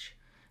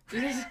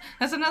and age.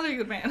 That's another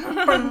good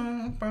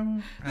man.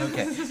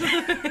 Okay.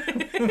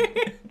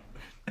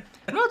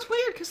 No, it's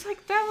weird because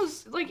that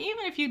was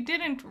even if you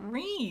didn't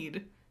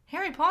read,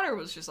 Harry Potter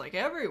was just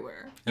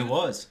everywhere. It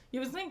was. You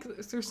would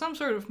think through some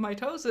sort of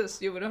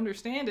mitosis you would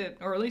understand it,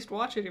 or at least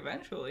watch it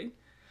eventually.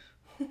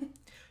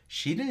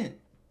 She didn't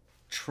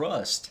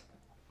trust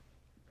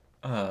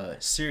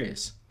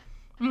Sirius.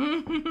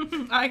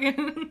 I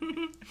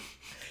can.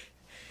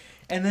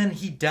 And then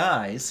he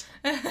dies.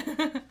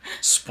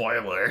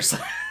 Spoilers.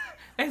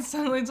 And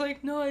suddenly it's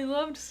like, no, I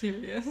loved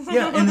Sirius.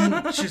 Yeah, and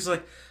then she's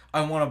like,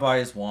 I want to buy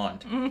his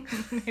wand.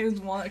 His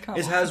wand,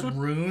 It has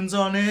runes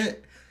on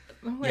it.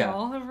 They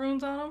all have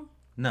runes on them?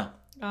 No.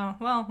 Oh,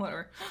 well,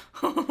 whatever.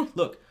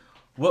 Look,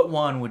 what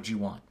wand would you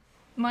want?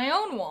 My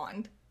own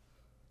wand.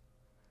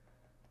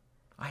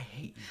 I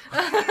hate you.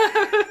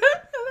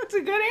 That's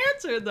a good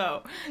answer,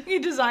 though. You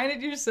design it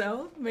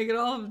yourself, make it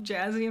all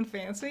jazzy and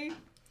fancy.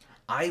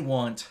 I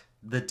want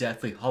the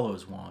Deathly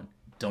Hallows wand.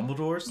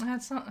 Dumbledore's?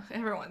 That's not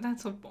everyone.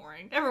 That's so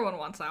boring. Everyone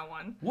wants that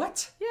one.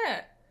 What?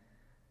 Yeah.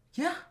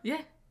 Yeah.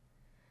 Yeah.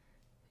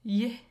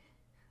 Yeah.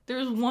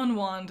 There's one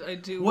wand I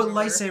do. What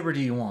lightsaber do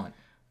you want?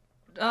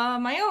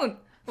 My own.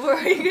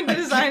 Where you can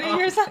design it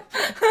yourself.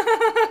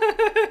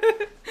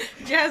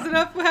 Jazz it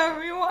up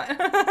however you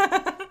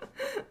want.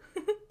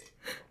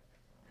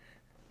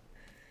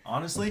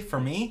 Honestly, for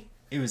me,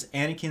 it was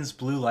Anakin's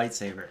blue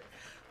lightsaber.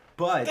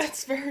 But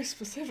that's very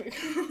specific.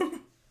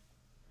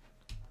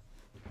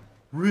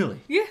 Really?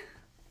 Yeah.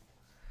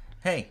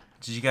 Hey,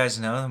 did you guys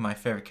know that my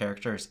favorite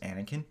character is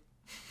Anakin?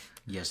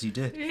 Yes, you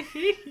did.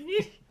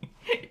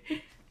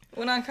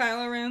 When on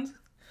Kylo Ren's?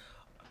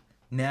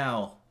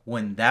 Now,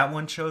 when that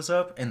one shows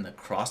up and the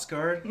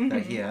crossguard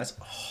that he has,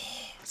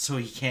 so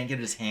he can't get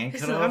his hand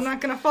cut off. I'm not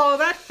gonna follow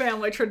that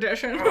family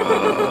tradition.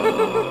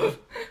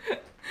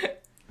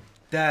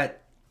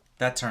 That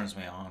turns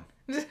me on.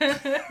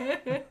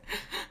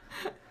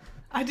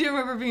 I do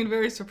remember being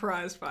very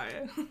surprised by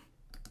it.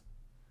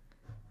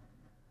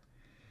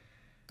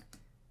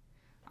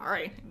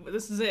 Alright,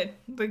 this is it.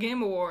 The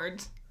Game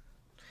Awards.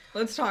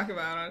 Let's talk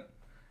about it.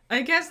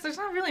 I guess there's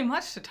not really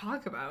much to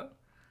talk about.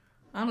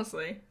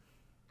 Honestly.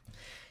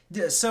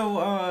 Yeah,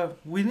 so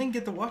we didn't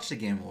get to watch the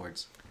Game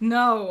Awards.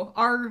 No,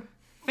 our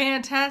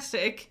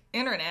fantastic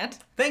internet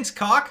Thanks,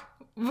 Cock.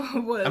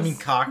 was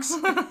Cox.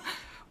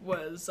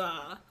 was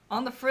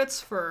on the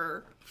fritz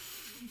for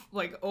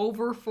like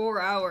over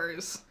 4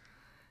 hours,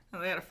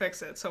 and they had to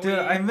fix it. So Dude,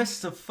 I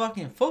missed the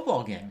fucking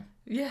football game.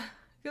 yeah,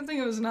 good thing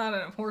it was not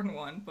an important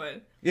one,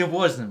 but It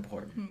wasn't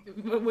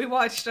important. we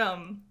watched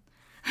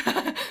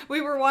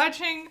we were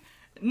watching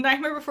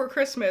Nightmare Before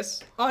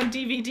Christmas on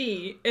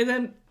DVD, and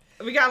then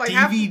we got like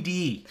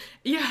DVD.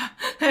 yeah,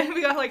 and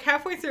we got like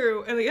halfway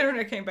through, and the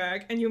internet came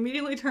back, and you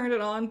immediately turned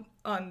it on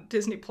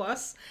Disney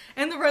Plus,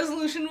 and the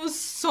resolution was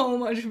so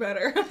much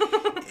better.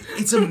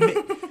 It's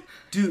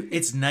dude,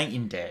 it's night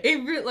and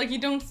day. Like, you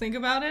don't think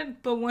about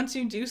it, but once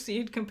you do see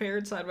it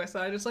compared side by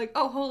side, it's like,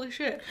 oh, holy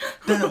shit.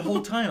 The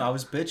whole time I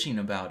was bitching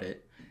about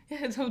it,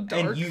 Yeah, it's so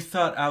dark. and you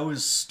thought I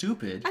was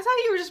stupid. I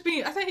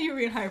thought you were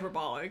being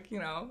hyperbolic,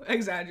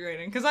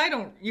 exaggerating, because I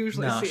don't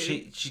usually No,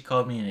 see she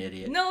called me an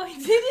idiot. No, he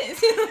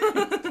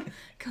didn't.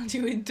 Called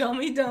you a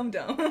dummy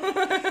dum-dum.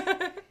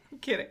 I'm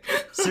kidding.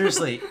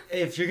 Seriously,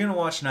 if you're gonna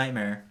watch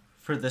Nightmare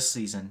for this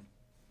season,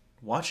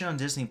 watch it on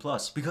Disney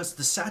Plus because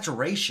the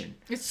saturation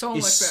It's so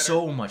is much better.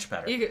 so much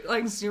better.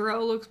 Like,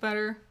 Zero looks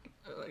better.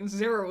 Like,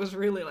 Zero was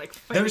really, like,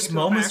 fading There's into the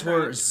moments where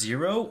background.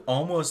 Zero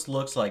almost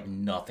looks like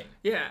nothing.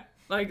 Yeah,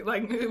 like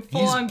He's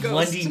full-on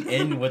ghost. blending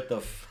in with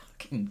the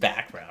fucking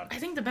background. I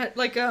think the best,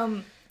 like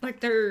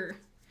their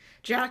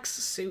Jack's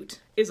suit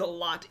is a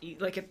lot,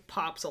 like, it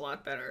pops a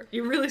lot better.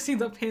 You really see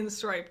the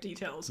pinstripe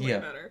details way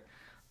better.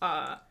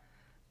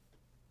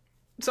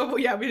 So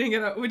yeah, we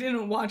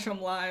didn't watch them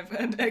live,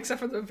 and except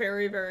for the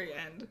very, very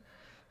end.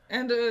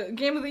 And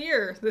Game of the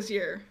Year this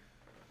year.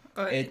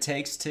 It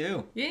Takes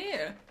Two.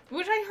 Yeah,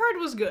 which I heard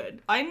was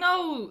good. I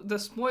know the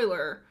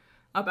spoiler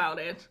about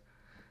it.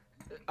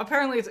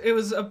 Apparently it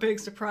was a big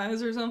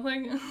surprise or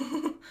something.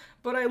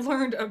 But I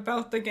learned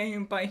about the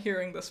game by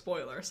hearing the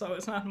spoiler, so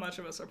it's not much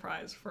of a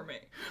surprise for me.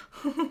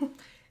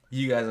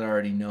 You guys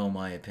already know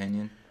my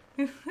opinion.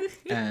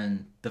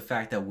 And the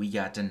fact that we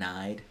got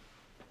denied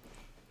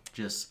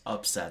just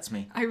upsets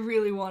me. I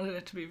really wanted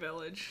it to be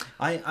Village.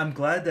 I'm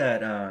glad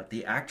that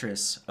the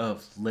actress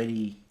of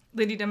Lady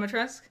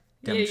Dimitrescu?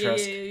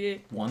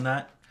 Dimitrescu won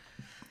that.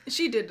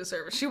 She did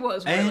deserve it. She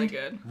was really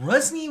good.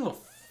 Resident Evil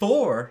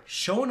 4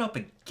 showing up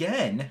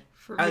again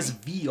as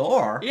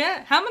VR.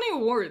 Yeah, how many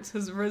awards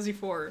has Resi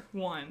 4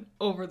 won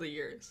over the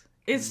years?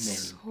 It's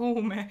so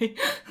many.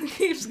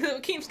 keeps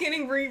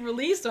getting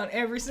re-released on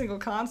every single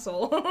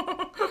console.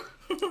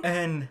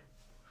 And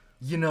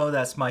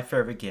that's my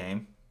favorite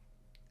game.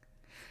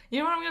 You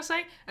know what I'm gonna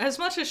say? As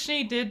much as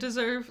she did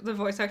deserve the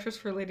voice actress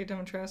for Lady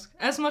Dimitrescu,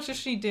 as much as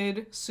she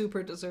did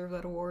super deserve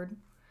that award,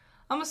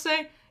 I'm gonna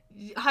say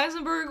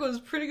Heisenberg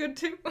was pretty good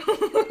too.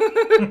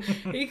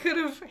 he could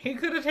have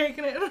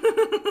taken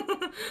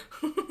it.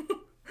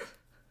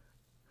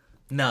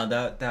 No,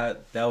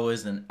 that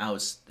was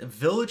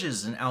Village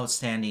is an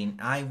outstanding.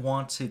 I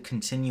want to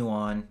continue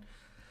on.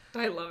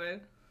 I love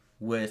it.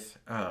 With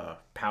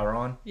Power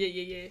On.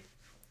 Yeah.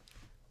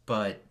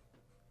 But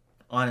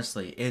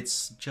honestly,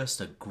 it's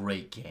just a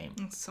great game.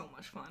 It's so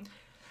much fun.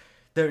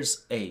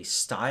 There's a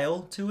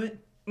style to it,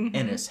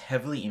 and it's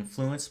heavily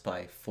influenced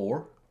by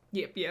 4.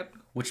 Yep.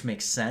 Which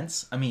makes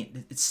sense. I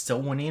mean, it's still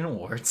winning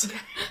awards.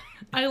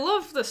 I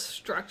love the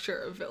structure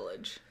of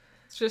Village.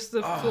 It's just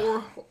the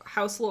 4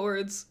 house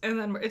lords, and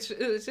then it's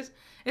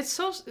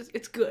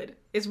good.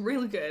 It's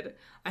really good.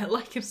 I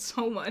like it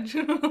so much.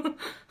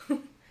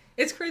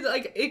 It's crazy.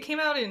 Like, it came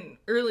out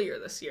earlier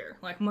this year,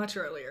 like much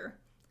earlier,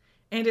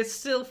 and it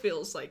still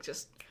feels like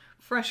just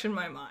fresh in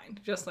my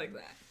mind, just like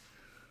that.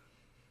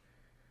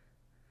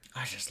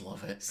 I just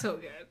love it. So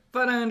good.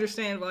 But I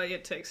understand why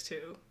It Takes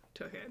Two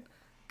took it.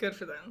 Good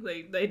for them.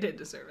 They did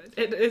deserve it.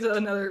 It is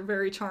another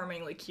very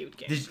charmingly cute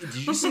game. Did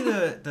you see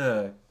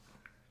the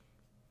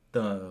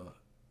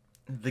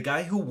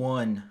guy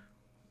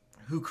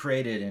who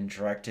created and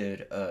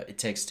directed It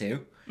Takes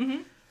Two?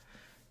 Mm-hmm.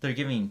 They're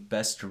giving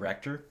Best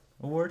Director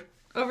award.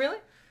 Oh, really?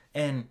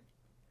 And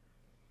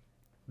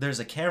there's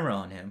a camera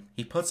on him.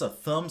 He puts a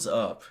thumbs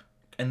up,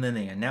 and then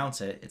they announce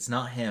it. It's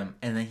not him,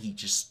 and then he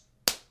just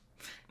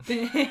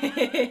this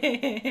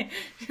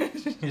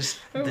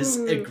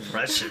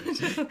aggression.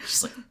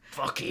 Just like,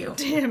 fuck you.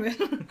 Damn it.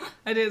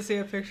 I did see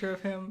a picture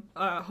of him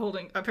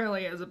holding,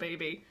 apparently as a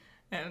baby,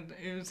 and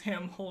it was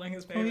him holding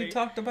his baby. Well, he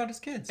talked about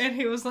his kids. And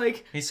he was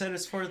like... He said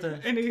it's for the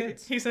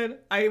kids. He said,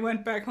 I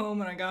went back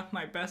home and I got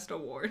my best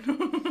award.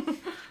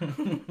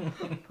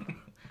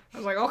 I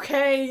was like,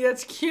 okay,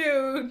 that's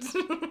cute.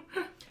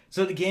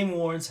 So the Game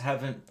Awards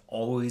haven't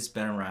always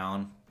been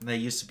around. They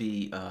used to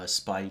be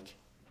Spike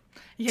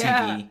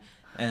TV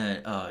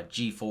and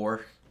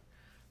G4.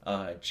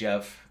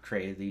 Jeff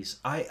created these.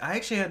 I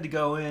actually had to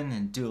go in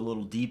and do a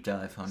little deep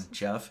dive on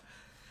Jeff.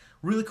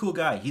 Really cool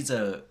guy. He's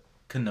a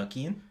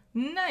Canuckian.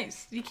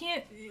 Nice. You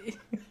can't...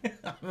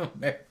 I'm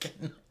American.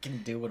 I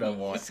can do what I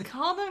want. Just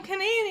call them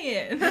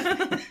Canadian.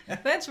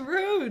 That's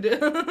rude.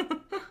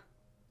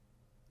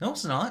 No,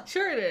 it's not.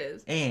 Sure it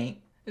is. It ain't.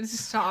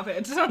 Stop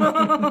it.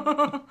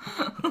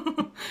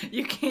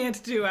 You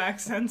can't do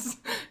accents.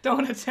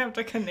 Don't attempt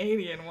a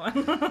Canadian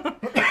one.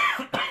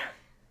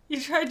 You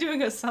tried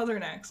doing a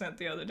southern accent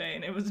the other day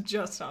and it was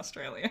just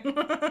Australian.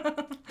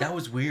 That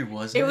was weird,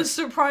 wasn't it? It was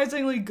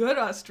surprisingly good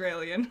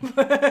Australian,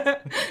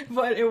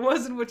 but it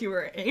wasn't what you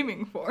were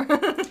aiming for.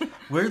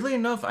 Weirdly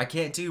enough, I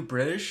can't do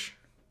British.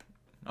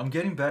 I'm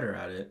getting better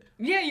at it.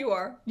 Yeah, you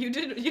are. You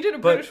did a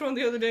British one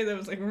the other day that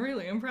was like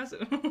really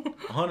impressive.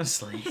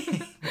 Honestly,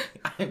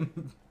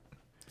 I'm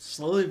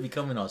slowly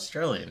becoming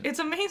Australian. It's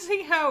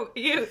amazing how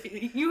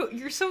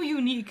you're so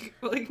unique.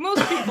 Like,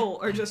 most people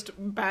are just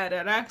bad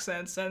at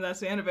accents and that's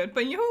the end of it.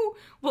 But you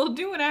will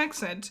do an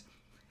accent,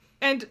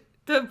 and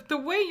the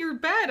way you're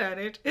bad at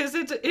it is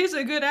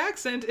a good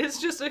accent. It's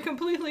just a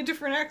completely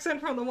different accent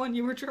from the one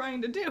you were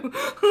trying to do.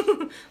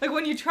 Like,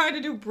 when you try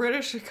to do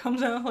British, it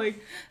comes out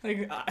like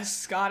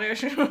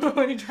Scottish.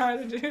 When you try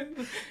to do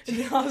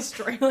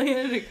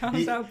Australian, it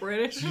comes out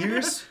British.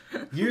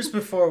 Years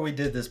before we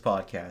did this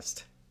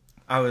podcast,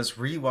 I was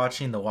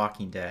rewatching The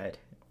Walking Dead,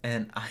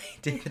 and I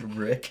did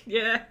Rick.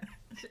 Yeah.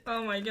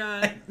 Oh my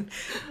god.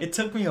 It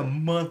took me a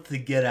month to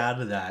get out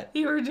of that.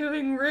 You were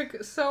doing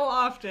Rick so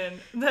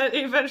often that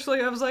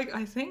eventually I was like,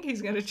 I think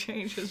he's going to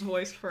change his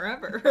voice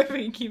forever if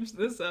he keeps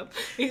this up.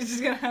 He's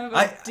just going to have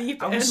a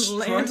deep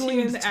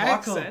Atlantean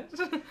accent.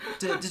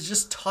 To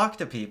just talk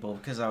to people,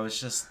 because I was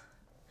just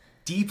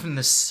deep in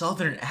the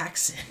southern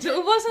accent.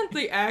 It wasn't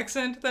the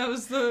accent that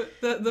was the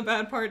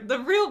bad part. The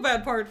real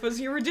bad part was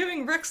you were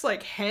doing Rick's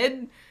like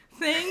head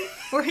thing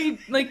where he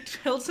like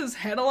tilts his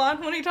head a lot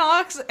when he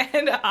talks,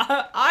 and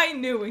I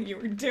knew what you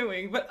were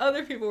doing, but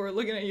other people were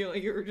looking at you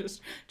like you were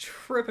just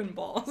tripping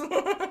balls.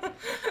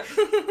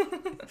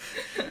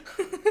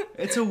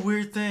 It's a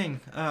weird thing.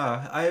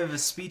 I have a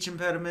speech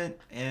impediment,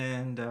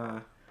 and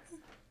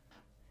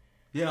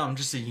yeah, I'm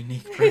just a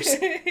unique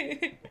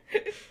person.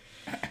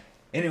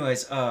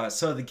 Anyways,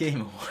 so the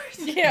Game Awards.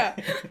 Yeah.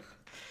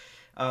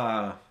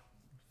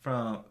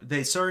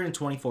 They started in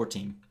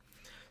 2014.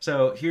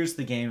 So here's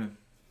the game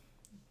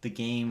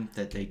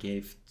that they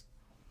gave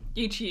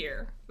each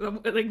year.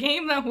 The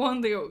game that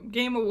won the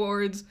Game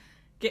Awards.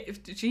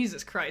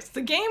 Jesus Christ.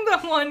 The game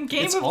that won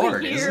Game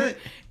of the Year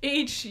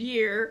each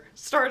year,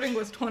 starting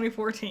with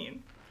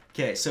 2014.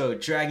 Okay, so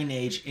Dragon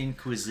Age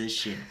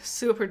Inquisition.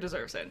 Super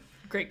deserves it.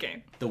 Great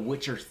game. The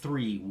Witcher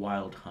 3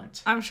 Wild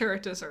Hunt. I'm sure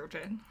it deserved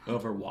it.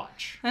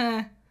 Overwatch.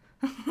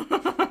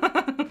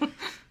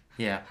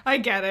 Yeah. I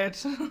get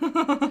it.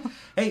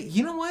 Hey,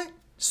 you know what?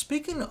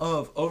 Speaking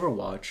of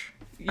Overwatch,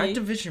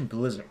 Activision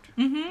Blizzard.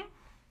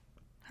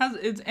 Mm-hmm.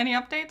 Is any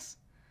updates?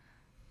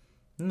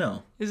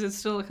 No. Is it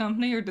still a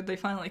company, or did they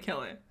finally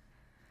kill it?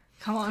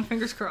 Come on,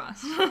 fingers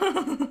crossed.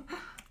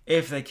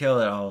 If they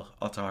kill it,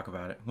 I'll talk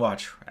about it.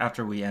 Watch,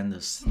 after we end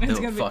this, it's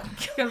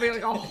gonna be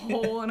like a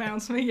whole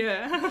announcement,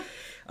 yeah.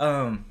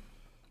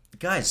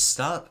 Guys,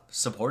 stop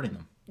supporting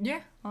them.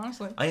 Yeah,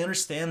 honestly. I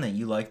understand that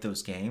you like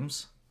those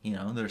games. You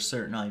know, there's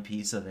certain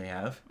IPs that they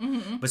have.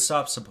 Mm-hmm. But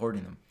stop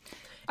supporting them.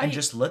 And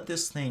just let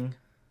this thing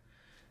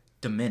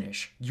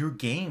diminish. Your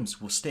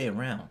games will stay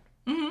around.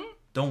 Mm-hmm.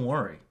 Don't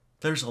worry.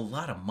 There's a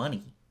lot of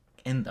money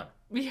in them.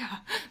 Yeah,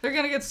 they're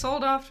gonna get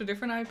sold off to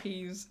different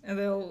IPs, and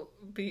they'll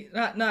be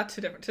not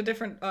to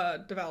different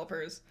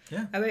developers.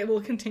 Yeah, and they will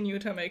continue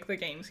to make the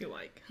games you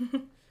like.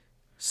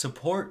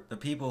 Support the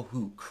people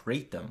who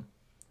create them,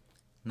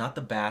 not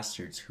the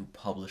bastards who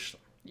publish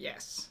them.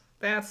 Yes,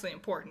 that's the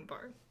important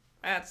part.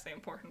 That's the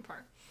important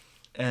part.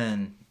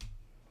 And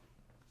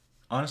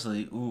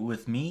honestly,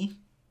 with me,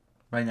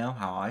 right now,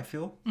 how I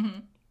feel,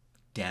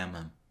 damn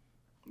them.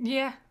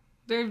 Yeah,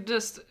 they're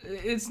just,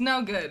 it's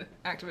no good,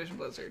 Activision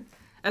Blizzard.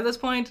 At this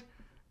point,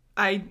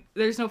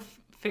 there's no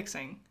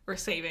fixing or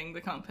saving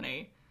the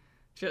company.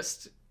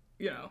 Just,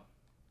 you know.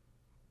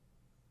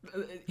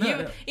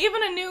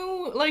 Even a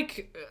new,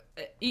 like,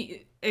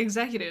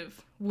 executive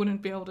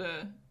wouldn't be able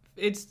to.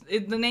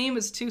 The name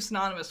is too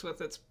synonymous with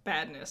its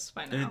badness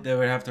by now. They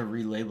would have to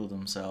relabel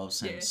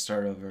themselves and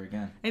start over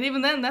again. And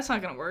even then, that's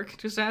not going to work.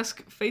 Just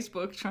ask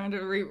Facebook trying to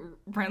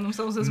rebrand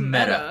themselves as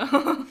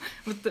Meta.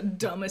 With the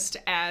dumbest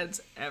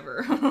ads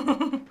ever.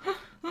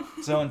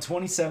 So in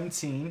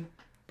 2017,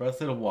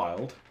 Breath of the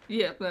Wild.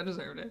 Yeah, that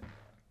deserved it.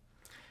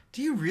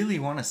 Do you really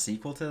want a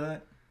sequel to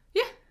that?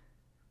 Yeah.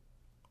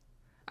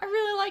 I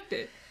really liked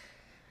it.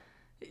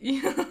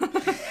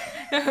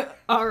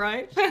 All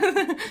right.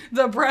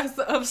 The breath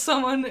of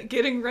someone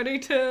getting ready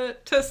to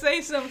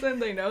say something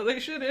they know they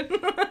shouldn't.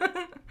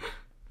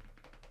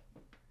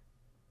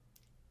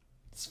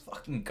 It's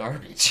fucking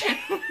garbage.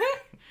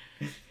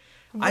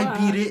 Wow.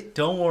 I beat it.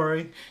 Don't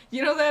worry.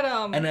 You know that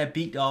and I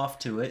beat off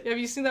to it. Have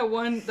you seen that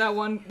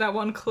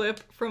one clip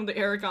from the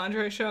Eric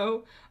Andre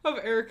show of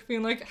Eric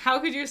being like, "How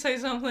could you say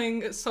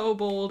something so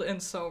bold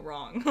and so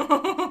wrong?"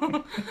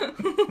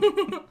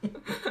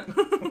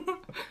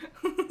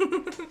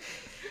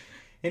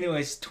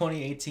 Anyways,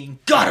 2018,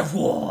 God of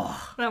War.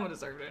 That one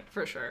deserved it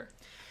for sure.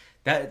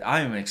 That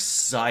I am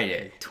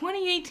excited.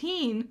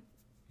 2018.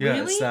 Yeah,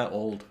 really? It's that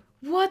old.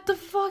 What the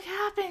fuck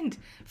happened?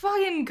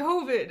 Fucking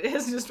COVID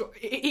has just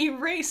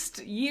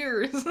erased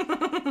years.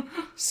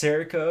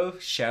 Seriko,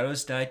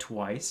 Shadows Die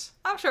Twice.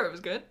 I'm sure it was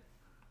good.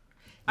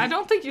 I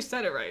don't think you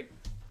said it right.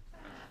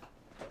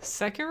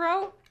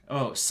 Sekiro?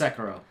 Oh,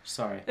 Sekiro.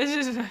 Sorry.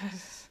 It's just...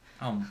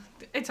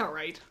 It's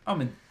alright.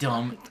 I'm a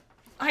dumb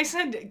I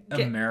said...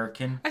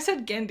 American. I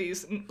said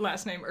Gendy's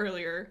last name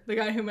earlier. The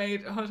guy who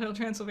made Hotel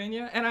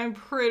Transylvania. And I'm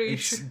pretty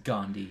It's sure...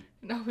 Gandhi.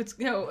 No,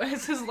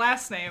 it's his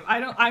last name.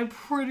 I'm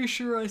pretty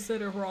sure I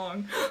said it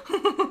wrong.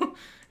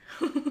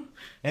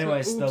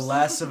 Anyways, So, The oops.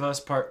 Last of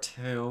Us Part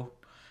 2,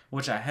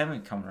 which I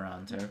haven't come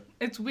around to.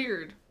 It's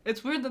weird.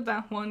 It's weird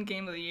that won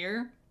Game of the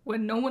Year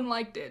when no one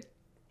liked it.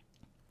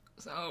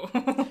 So...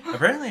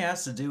 Apparently it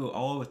has to do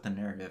all with the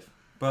narrative.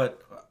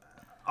 But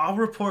I'll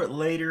report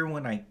later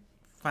when I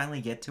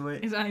finally get to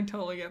it. I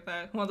totally get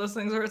that. One of those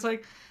things where it's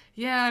like,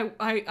 yeah,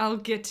 I'll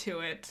get to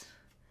it,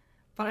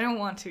 but I don't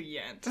want to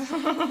yet.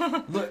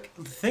 Look,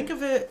 think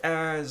of it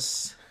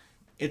as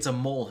it's a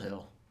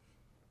molehill,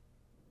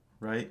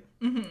 right?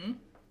 Mm-hmm.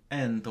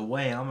 And the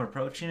way I'm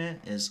approaching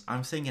it is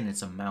I'm thinking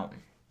it's a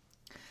mountain.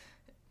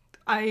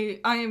 I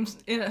am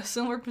in a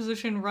similar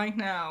position right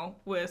now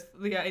with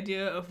the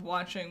idea of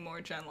watching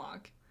more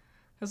Genlock.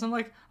 Because I'm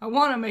like, I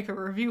want to make a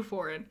review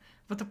for it,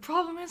 but the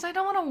problem is I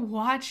don't want to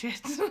watch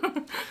it.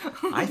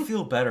 I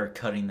feel better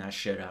cutting that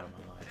shit out of my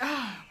life.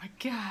 Oh my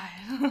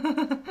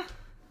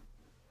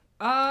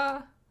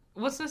god.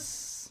 What's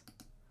this?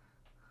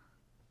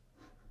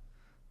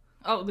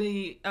 Oh,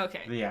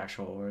 okay. The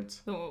actual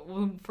words. The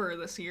one for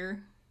this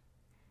year.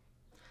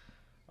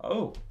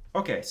 Oh,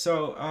 okay.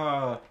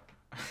 So,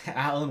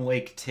 Alan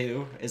Wake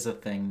 2 is a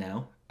thing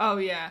now. Oh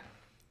yeah.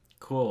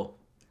 Cool.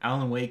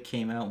 Alan Wake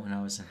came out when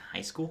I was in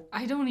high school.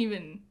 I don't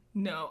even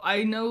know.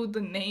 I know the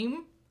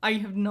name. I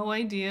have no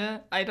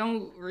idea. I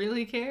don't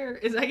really care.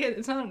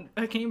 It's not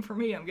a game for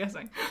me, I'm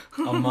guessing.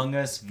 Among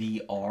Us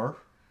VR.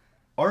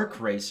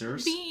 Arc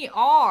Racers.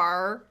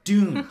 VR?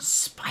 Dune.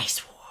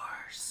 Spice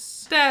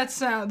Wars. That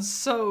sounds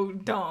so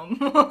dumb.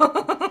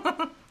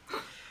 I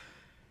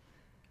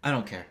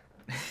don't care.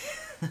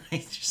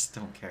 I just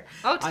don't care.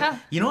 Oh,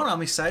 you know what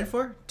I'm excited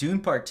for? Dune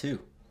Part 2.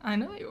 I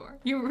know you are.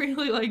 You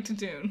really liked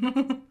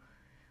Dune.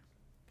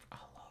 I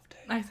love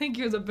Dune. I think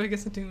you're the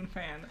biggest Dune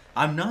fan.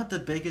 I'm not the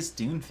biggest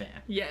Dune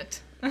fan.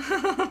 Yet.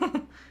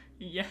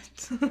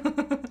 Yet.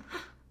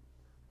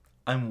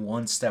 I'm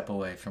one step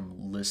away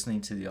from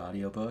listening to the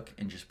audiobook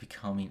and just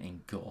becoming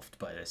engulfed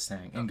by this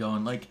thing and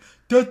going like,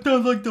 that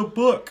sounds like the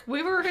book.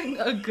 We were in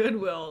a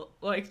Goodwill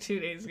like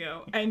 2 days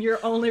ago, and your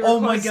only Oh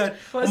request my God.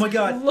 was Oh my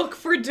God. look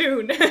for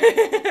Dune.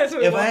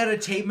 If I had a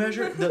tape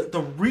measure,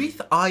 the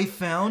wreath I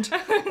found,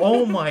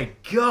 oh my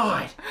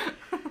God.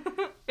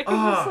 It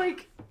was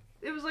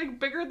like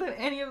bigger than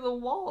any of the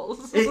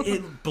walls.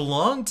 It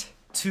belonged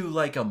to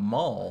like a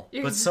mall,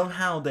 but Ex-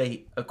 somehow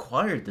they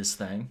acquired this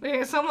thing.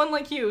 Yeah, someone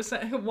like you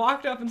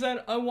walked up and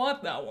said, I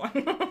want that one.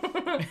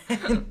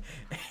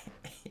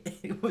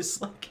 It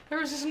was like There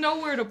was just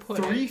nowhere to put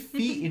 3 it.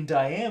 feet in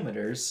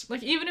diameters.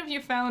 Like, even if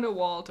you found a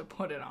wall to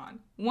put it on,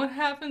 what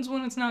happens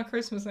when it's not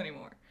Christmas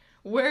anymore?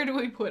 Where do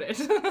we put it?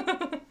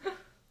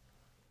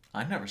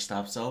 I never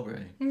stopped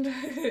celebrating.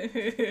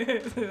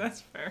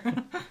 That's fair.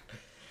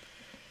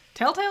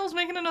 Telltale's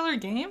making another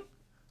game?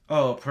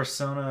 Oh,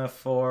 Persona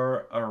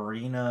 4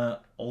 Arena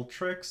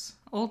Ultrix?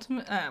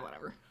 Ultimate,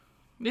 whatever.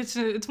 It's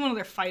one of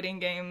their fighting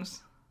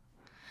games.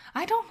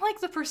 I don't like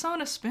the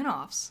Persona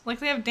spin-offs. Like,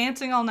 they have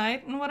Dancing All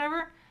Night and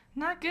whatever.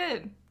 Not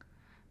good.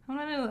 I'm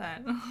not into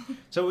that.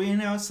 So we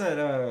announced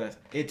that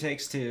It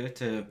Takes Two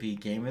to be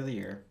Game of the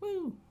Year.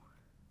 Woo.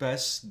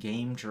 Best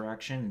Game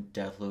Direction,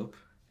 Deathloop.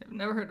 I've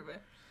never heard of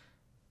it.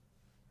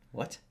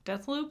 What?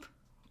 Deathloop?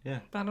 Yeah.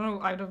 I don't know.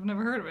 I've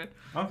never heard of it.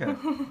 Okay,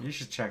 you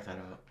should check that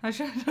out. I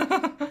should.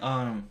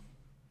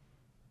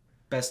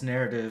 Best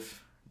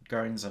Narrative,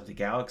 Guardians of the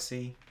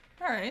Galaxy.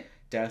 Alright.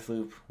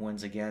 Deathloop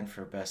wins again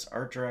for Best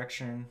Art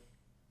Direction.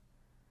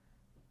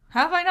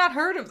 Have I not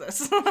heard of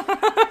this?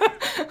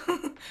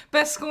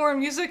 Best score and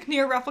music,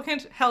 Near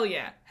Replicant? Hell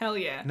yeah. Hell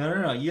yeah.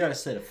 No, you gotta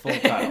say the full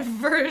title.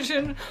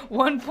 Version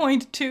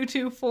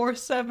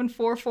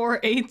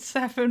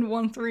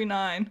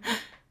 1.22474487139.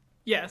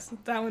 Yes,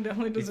 that one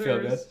definitely You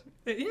feel deserves.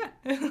 Yeah.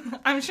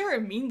 I'm sure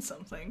it means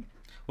something.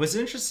 What's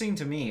interesting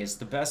to me is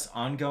the best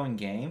ongoing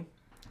game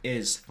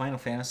is Final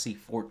Fantasy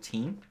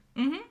XIV.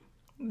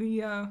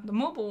 The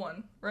mobile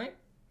one, right?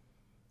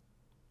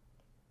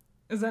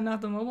 Is that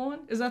not the mobile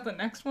one? Is that the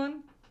next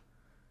one?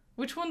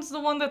 Which one's the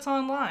one that's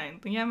online?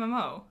 The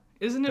MMO.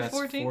 Isn't it That's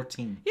 14?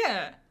 14.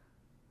 Yeah.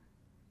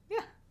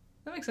 Yeah.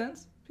 That makes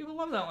sense. People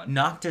love that one.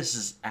 Noctis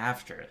is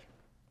after it.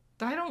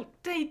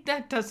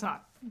 That does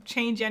not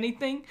change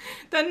anything.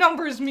 The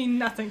numbers mean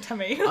nothing to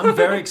me. I'm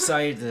very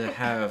excited to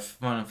have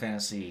Final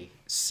Fantasy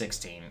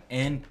 16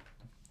 and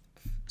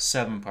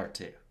 7 Part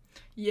 2.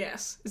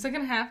 Yes. Is that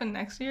gonna happen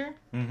next year?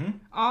 Mm-hmm.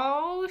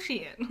 Oh,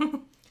 shit.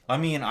 I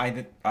mean,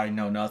 I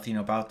know nothing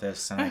about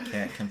this, and I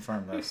can't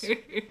confirm this.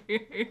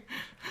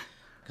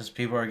 Because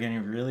people are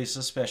getting really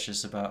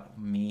suspicious about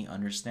me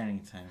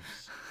understanding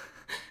things.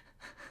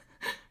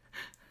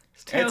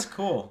 It's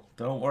cool.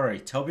 Don't worry.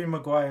 Tobey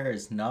Maguire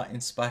is not in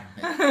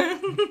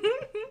Spider-Man.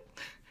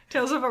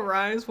 Tales of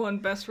Arise won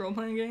Best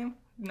Role-Playing Game.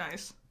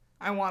 Nice.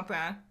 I want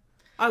that.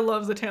 I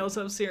love the Tales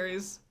of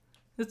series.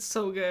 It's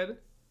so good.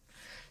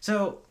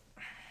 So,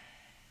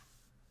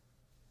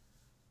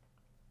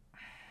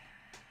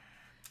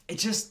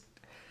 it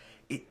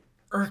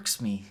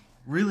irks me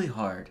really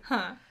hard.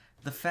 Huh.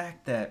 The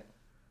fact that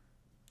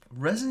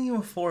Resident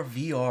Evil 4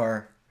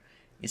 VR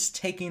is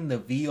taking the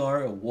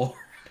VR award.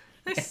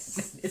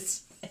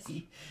 It's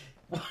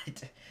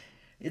what?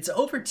 It's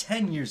over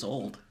 10 years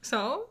old.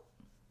 So,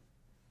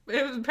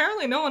 it was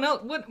apparently no one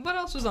else. What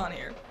else was on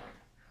here?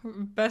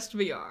 Best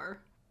VR,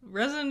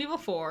 Resident Evil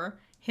 4,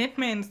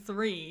 Hitman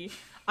 3,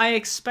 I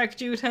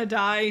Expect You to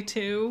Die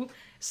 2,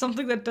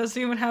 something that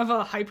doesn't even have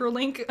a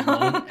hyperlink.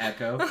 Lone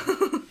Echo.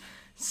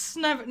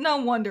 No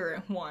wonder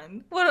it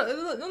won.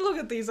 Look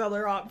at these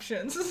other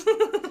options.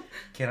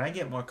 Can I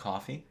get more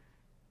coffee?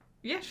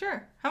 Yeah,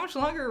 sure. How much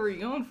longer are we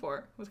going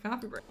for with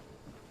coffee break?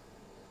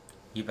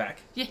 You back?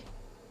 Yeah.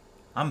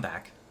 I'm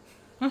back.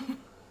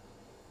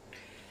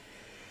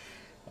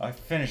 I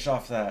finished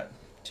off that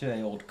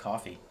 2-day-old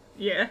coffee.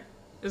 Yeah.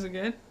 Is it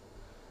good?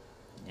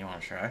 You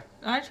want to try?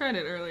 I tried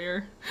it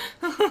earlier.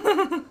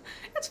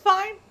 It's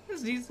fine.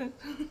 It's decent.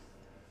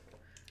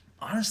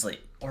 Honestly,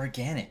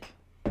 organic.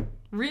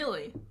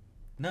 Really?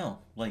 No,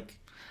 like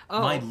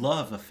Oh. my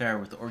love affair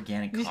with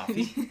organic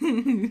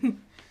coffee.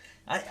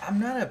 I'm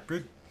not a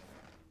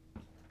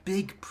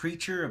big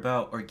preacher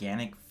about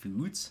organic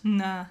foods,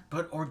 Nah.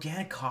 but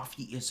organic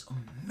coffee is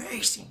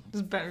amazing.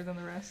 It's better than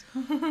the rest.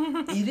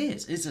 It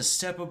is. It's a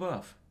step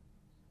above.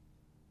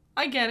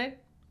 I get it.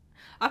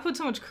 I put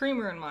so much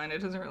creamer in mine, it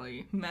doesn't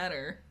really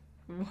matter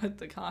what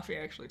the coffee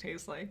actually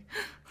tastes like.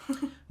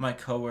 My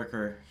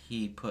coworker,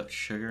 he put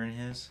sugar in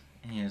his,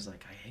 and he was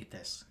like, "I hate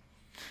this."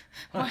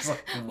 I was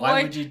like,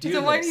 why would you do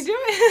this? Why do you do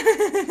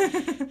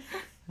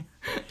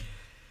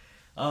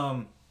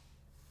it?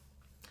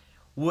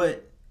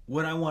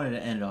 What I wanted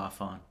to end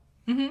off on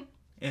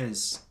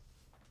is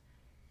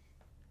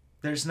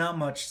there's not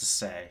much to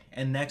say,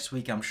 and next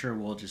week I'm sure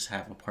we'll just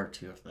have a part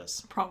 2 of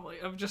this. Probably,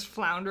 of just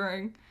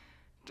floundering.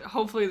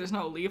 Hopefully there's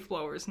no leaf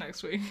blowers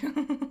next week.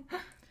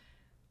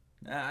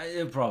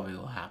 It probably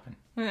will happen.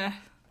 Yeah.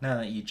 Now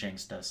that you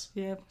jinxed us.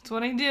 Yeah, that's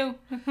what I do.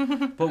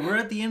 But we're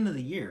at the end of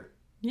the year.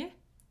 Yeah.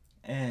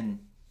 And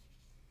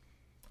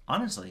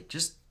honestly,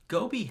 just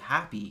go be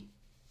happy.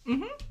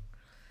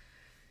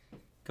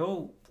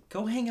 Go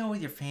hang out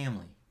with your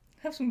family.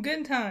 Have some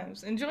good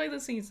times. Enjoy the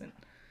season.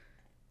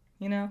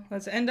 You know,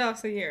 let's end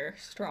off the year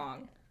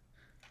strong.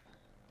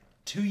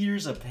 2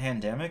 years of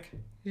pandemic.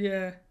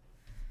 Yeah.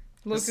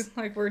 Looking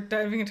like we're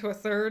diving into a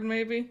third,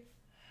 maybe.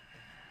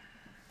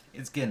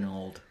 It's getting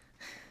old.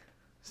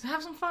 So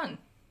have some fun.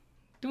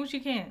 Do what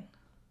you can.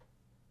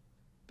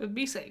 But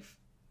be safe.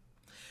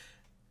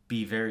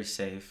 Be very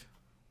safe.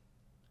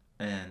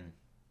 And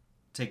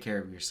take care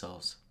of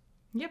yourselves.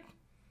 Yep.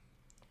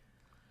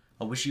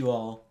 I wish you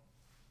all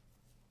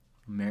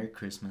a Merry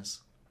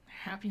Christmas.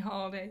 Happy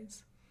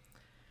holidays.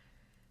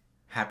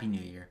 Happy New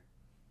Year.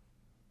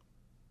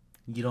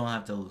 You don't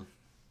have to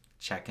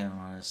check in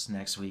on us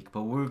next week,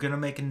 but we're going to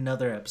make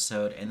another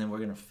episode, and then we're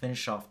going to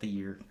finish off the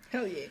year.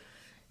 Hell yeah.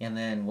 And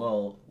then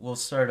we'll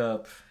start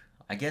up,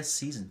 I guess,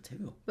 season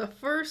 2. The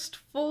first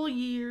full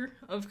year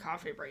of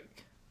Coffee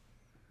Break.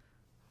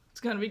 It's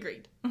gonna be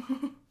great.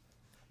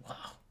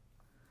 Wow.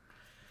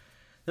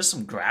 There's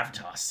some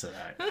gravitas to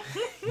that,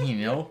 you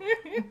know?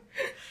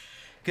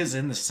 Because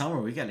in the summer,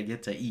 we got to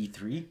get to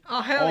E3.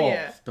 Oh, hell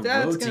yeah. The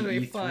That's road gonna to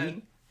be E3.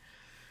 fun.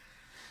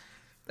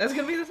 That's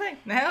gonna be the thing.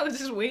 Now it's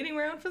just waiting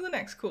around for the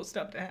next cool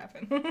stuff to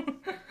happen.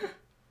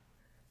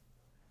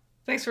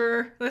 Thanks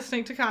for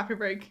listening to Coffee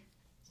Break.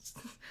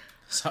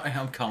 Sorry,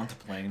 I'm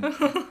contemplating.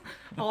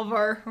 All of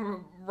our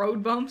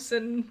road bumps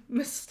and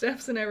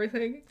missteps and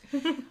everything.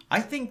 I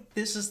think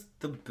this is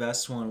the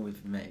best one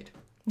we've made.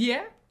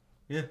 Yeah?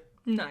 Yeah.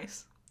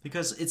 Nice.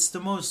 Because it's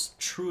the most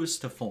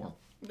truest to form.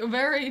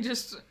 Very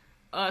just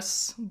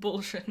us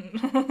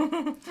bullshitting.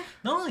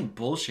 Not only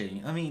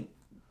bullshitting, I mean,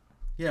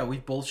 yeah, we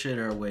bullshit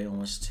our way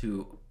almost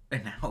to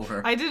an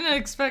hour. I didn't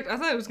expect, I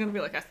thought it was going to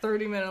be like a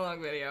 30-minute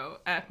long video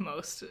at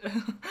most.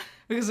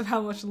 Because of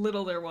how much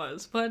little there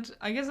was. But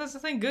I guess that's the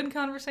thing, good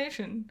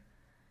conversation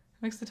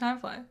makes the time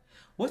fly.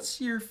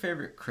 What's your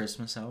favorite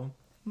Christmas album?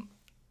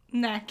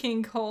 Nat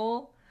King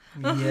Cole.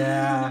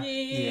 Yeah.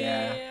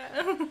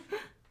 Yeah.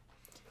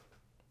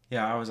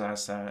 Yeah, I was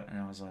asked that, and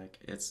I was like,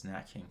 it's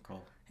Nat King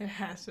Cole. It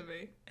has to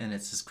be. And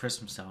it's his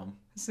Christmas album,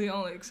 It's the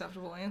only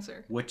acceptable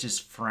answer. which is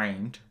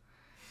framed.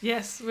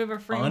 Yes, we have a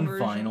frame On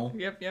version. vinyl.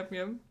 Yep.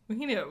 We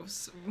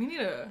need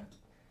to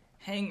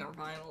hang our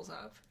vinyls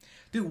up.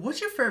 Dude,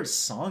 what's your favorite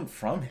song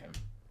from him?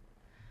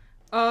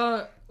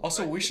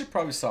 Also, we should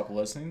probably stop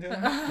listening to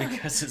him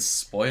because it's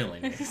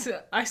spoiling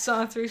it. I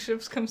saw 3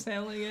 ships come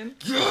sailing in.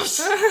 Yes!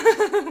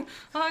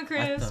 On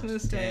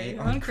Christmas Day.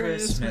 On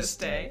Christmas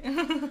Day.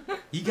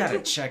 You gotta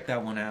check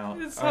that one out.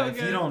 It's so if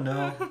you good. don't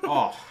know,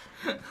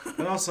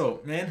 and also,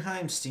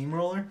 Mannheim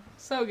Steamroller,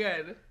 So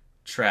good.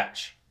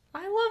 trash.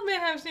 I love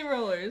Mannheim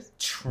Steamrollers.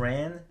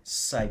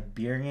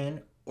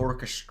 Trans-Siberian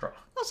Orchestra.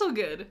 Also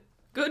good.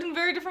 Good in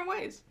very different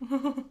ways.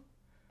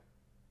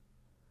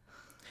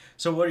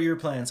 So what are your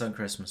plans on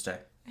Christmas Day?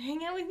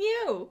 Hang out with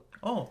you.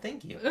 Oh,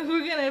 thank you.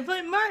 We're gonna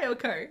play Mario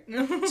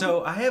Kart.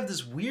 So I have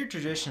this weird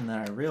tradition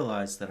that I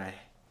realized that I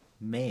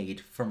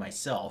made for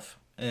myself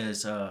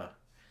is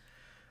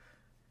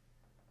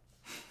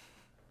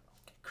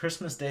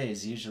Christmas Day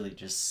is usually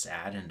just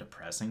sad and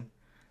depressing.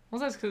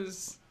 Well, that's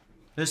because...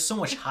 There's so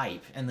much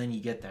hype, and then you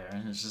get there,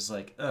 and it's just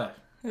like, ugh.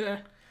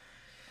 Yeah.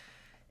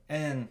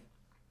 And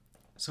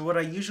so what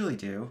I usually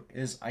do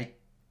is I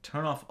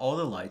turn off all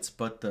the lights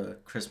but the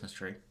Christmas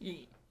tree.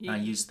 I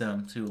use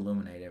them to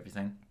illuminate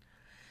everything.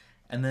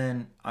 And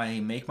then I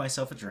make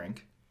myself a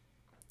drink,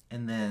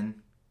 and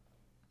then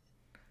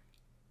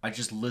I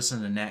just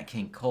listen to Nat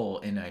King Cole,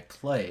 and I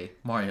play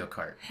Mario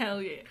Kart.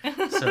 Hell yeah.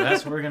 So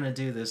that's what we're going to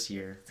do this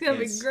year. It's gonna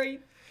be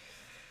great.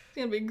 It's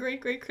gonna be a great,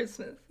 great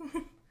Christmas.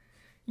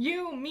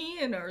 You, me,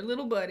 and our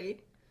little buddy.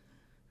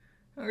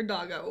 Our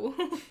doggo.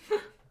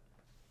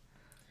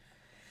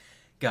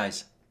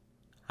 Guys,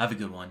 have a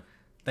good one.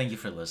 Thank you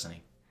for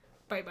listening.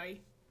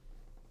 Bye-bye.